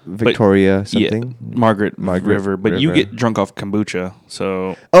 Victoria something? Yeah, Margaret River. But you get drunk off kombucha,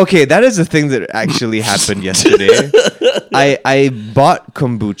 so... Okay, that is the thing that actually happened yesterday. I bought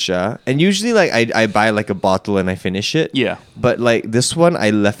kombucha, and usually like I buy like a bottle and I finish it. Yeah. But like this one,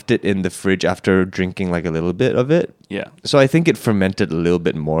 I left it in the fridge after drinking like a little bit of it. Yeah. So I think it fermented a little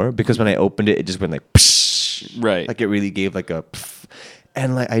bit more, because when I opened it, it just went like... Psh, right. Like it really gave like a... Pff,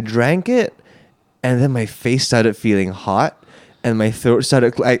 and like I drank it, and then my face started feeling hot. And my throat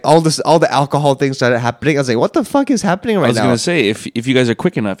started, like, all the alcohol things started happening. I was like, what the fuck is happening right now? I was going to say, if you guys are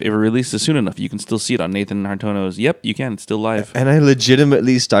quick enough, if it releases soon enough, you can still see it on Nathan Hartono's. Yep, you can. It's still live. And I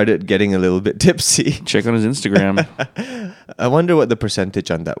legitimately started getting a little bit tipsy. Check on his Instagram. I wonder what the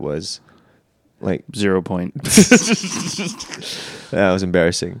percentage on that was. Like 0 point. That was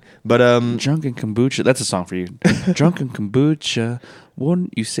embarrassing. But Drunken Kombucha. That's a song for you. Drunken Kombucha.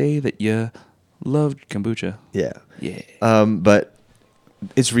 Wouldn't you say that you loved kombucha? Yeah. Yeah. But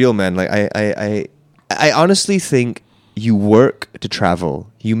it's real, man. Like I honestly think you work to travel.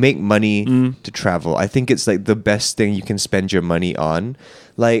 You make money to travel. I think it's like the best thing you can spend your money on.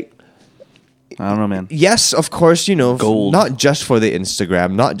 Like, I don't know, man. yes, of course, you know, Gold. not just for the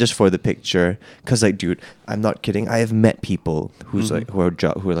Instagram, not just for the picture. Because, like, dude, I'm not kidding. I have met people who's like who are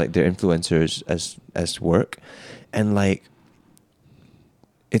like they're influencers as work, and like,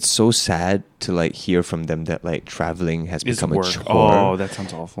 it's so sad to like hear from them that like traveling has It's become work. a chore. Oh, that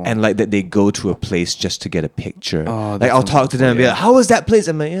sounds awful. And like that they go to a place just to get a picture. Oh, that like I'll sounds talk to them and be awful, like, "How was that place?"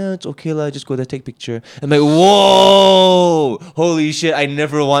 I'm like, "Yeah, it's okay, lah. Just go there, take a picture." I'm like, "Whoa, holy shit! I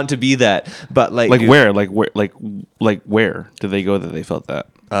never want to be that." But like, like dude, where? Like where did they go that they felt that?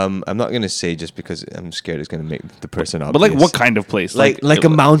 I'm not gonna say just because I'm scared it's gonna make the person obvious. But like what kind of place? Like a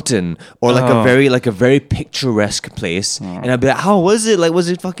mountain or like a very picturesque place, and I'd be like, "How was it? Like, was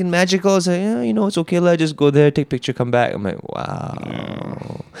it fucking magical?" I was like, "Yeah, you know, it's okay. Like, just go there, take a picture, come back." I'm like,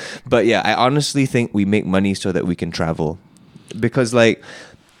 "Wow." But yeah, I honestly think we make money so that we can travel, because like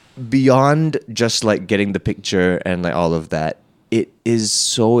beyond just like getting the picture and like all of that, it is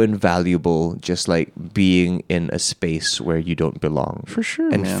so invaluable just like being in a space where you don't belong. For sure,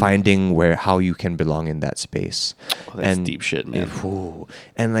 and man. finding how you can belong in that space. Oh, that's deep shit, man.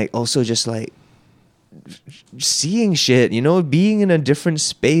 And like also just like seeing shit, you know, being in a different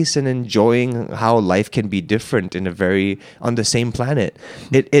space and enjoying how life can be different on the same planet.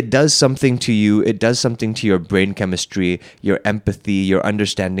 It does something to you. It does something to your brain chemistry, your empathy, your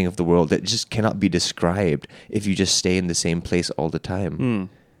understanding of the world that just cannot be described if you just stay in the same place all the time.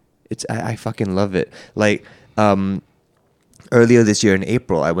 I fucking love it. Like earlier this year in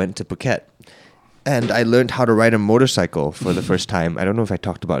April, I went to Phuket. And I learned how to ride a motorcycle for the first time. I don't know if I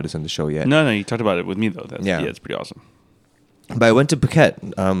talked about this on the show yet. No, you talked about it with me though. Yeah, it's pretty awesome. But I went to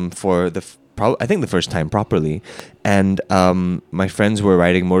Phuket for I think the first time properly, and my friends were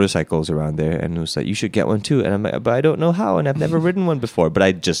riding motorcycles around there, and it was like, "You should get one too." And I'm like, "But I don't know how, and I've never ridden one before." But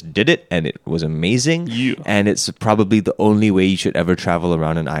I just did it, and it was amazing. Yeah. And it's probably the only way you should ever travel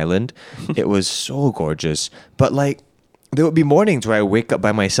around an island. It was so gorgeous, but like. There would be mornings where I wake up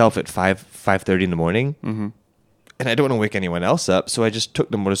by myself at 5:30 in the morning, and I don't want to wake anyone else up, so I just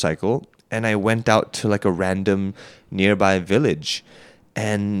took the motorcycle and I went out to like a random nearby village,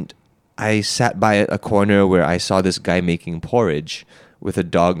 and I sat by a corner where I saw this guy making porridge with a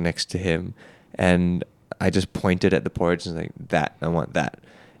dog next to him, and I just pointed at the porridge and was like, "That, I want that."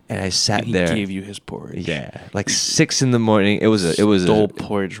 And I sat He there. gave you his porridge. Yeah, like 6 in the morning. It was Stole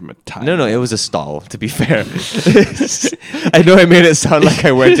porridge from a time. No, it was a stall, to be fair. I know I made it sound like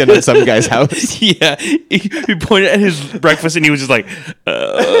I worked in at some guy's house. Yeah, he pointed at his breakfast and he was just like,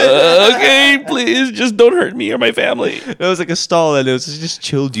 "Okay, please, just don't hurt me or my family." It was like a stall, and it was just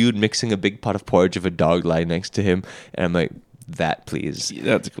chill dude mixing a big pot of porridge with a dog lying next to him. And I'm like, "That, please."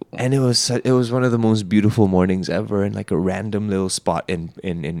 That's cool. And it was one of the most beautiful mornings ever in like a random little spot in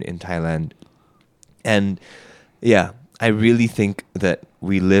Thailand. And yeah, I really think that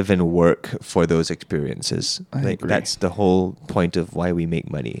we live and work for those experiences. I agree. That's the whole point of why we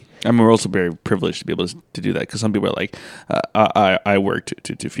make money. I mean, we're also very privileged to be able to do that, because some people are like, I work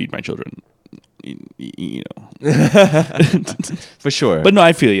to feed my children. You know, For sure. but no,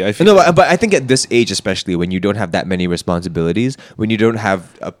 I feel you. But I think at this age, especially when you don't have that many responsibilities, when you don't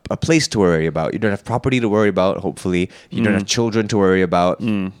have a place to worry about, you don't have property to worry about, hopefully, you don't have children to worry about,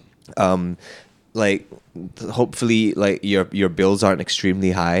 like, hopefully, like, your bills aren't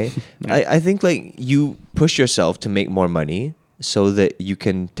extremely high. I think, like, you push yourself to make more money so that you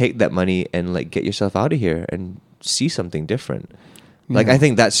can take that money and, like, get yourself out of here and see something different. Like, I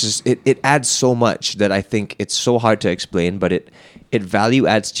think that's just, it adds so much that I think it's so hard to explain, but it value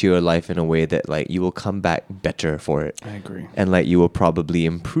adds to your life in a way that, like, you will come back better for it. I agree. And, like, you will probably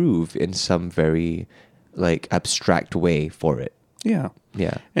improve in some very, like, abstract way for it. Yeah.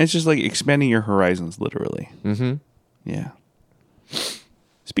 Yeah. And it's just like expanding your horizons, literally. Mm-hmm. Yeah.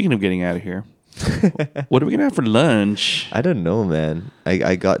 Speaking of getting out of here, what are we going to have for lunch? I don't know, man.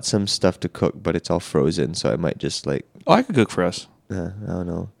 I got some stuff to cook, but it's all frozen, so I might just, like... Oh, I could cook for us. I don't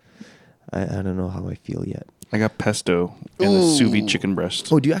know. I don't know how I feel yet. I got pesto and a sous vide chicken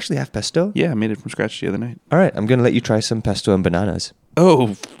breast. Oh, do you actually have pesto? Yeah, I made it from scratch the other night. All right, I'm going to let you try some pesto and bananas.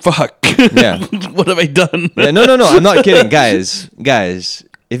 Oh, fuck. Yeah. What have I done? Yeah, no, I'm not kidding. Guys,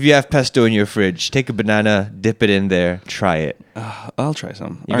 if you have pesto in your fridge, take a banana, dip it in there, try it. I'll try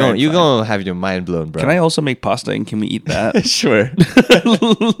some. You're going to have your mind blown, bro. Can I also make pasta, and can we eat that? Sure.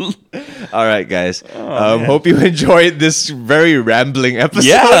 All right, guys. Hope you enjoyed this very rambling episode.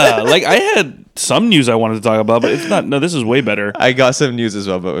 Yeah, like I had some news I wanted to talk about, but it's not. No, this is way better. I got some news as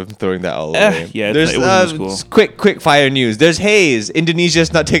well, but I'm throwing that all away. Yeah, there's it wasn't as cool. quick fire news. There's haze.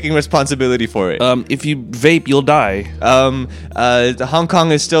 Indonesia's not taking responsibility for it. If you vape, you'll die. Hong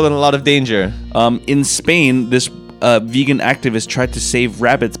Kong is still in a lot of danger. In Spain, this vegan activist tried to save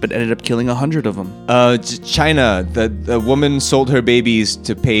rabbits, but ended up killing 100 of them. China, the woman sold her babies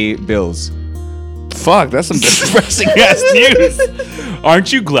to pay bills. Fuck, that's some depressing ass news.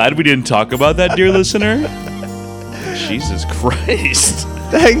 Aren't you glad we didn't talk about that, dear listener? Jesus Christ.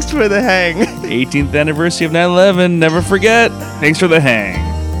 Thanks for the hang. 18th anniversary of 9/11. Never forget. Thanks for the hang.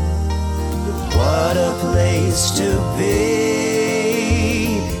 What a place to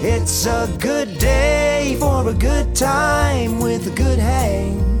be. It's a good day for a good time with a good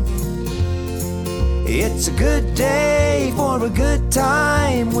hang. It's a good day for a good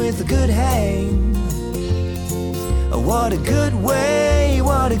time with a good hang. What a good way,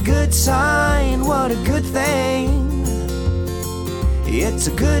 what a good sign, what a good thing. It's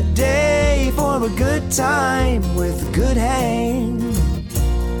a good day for a good time with a good hang.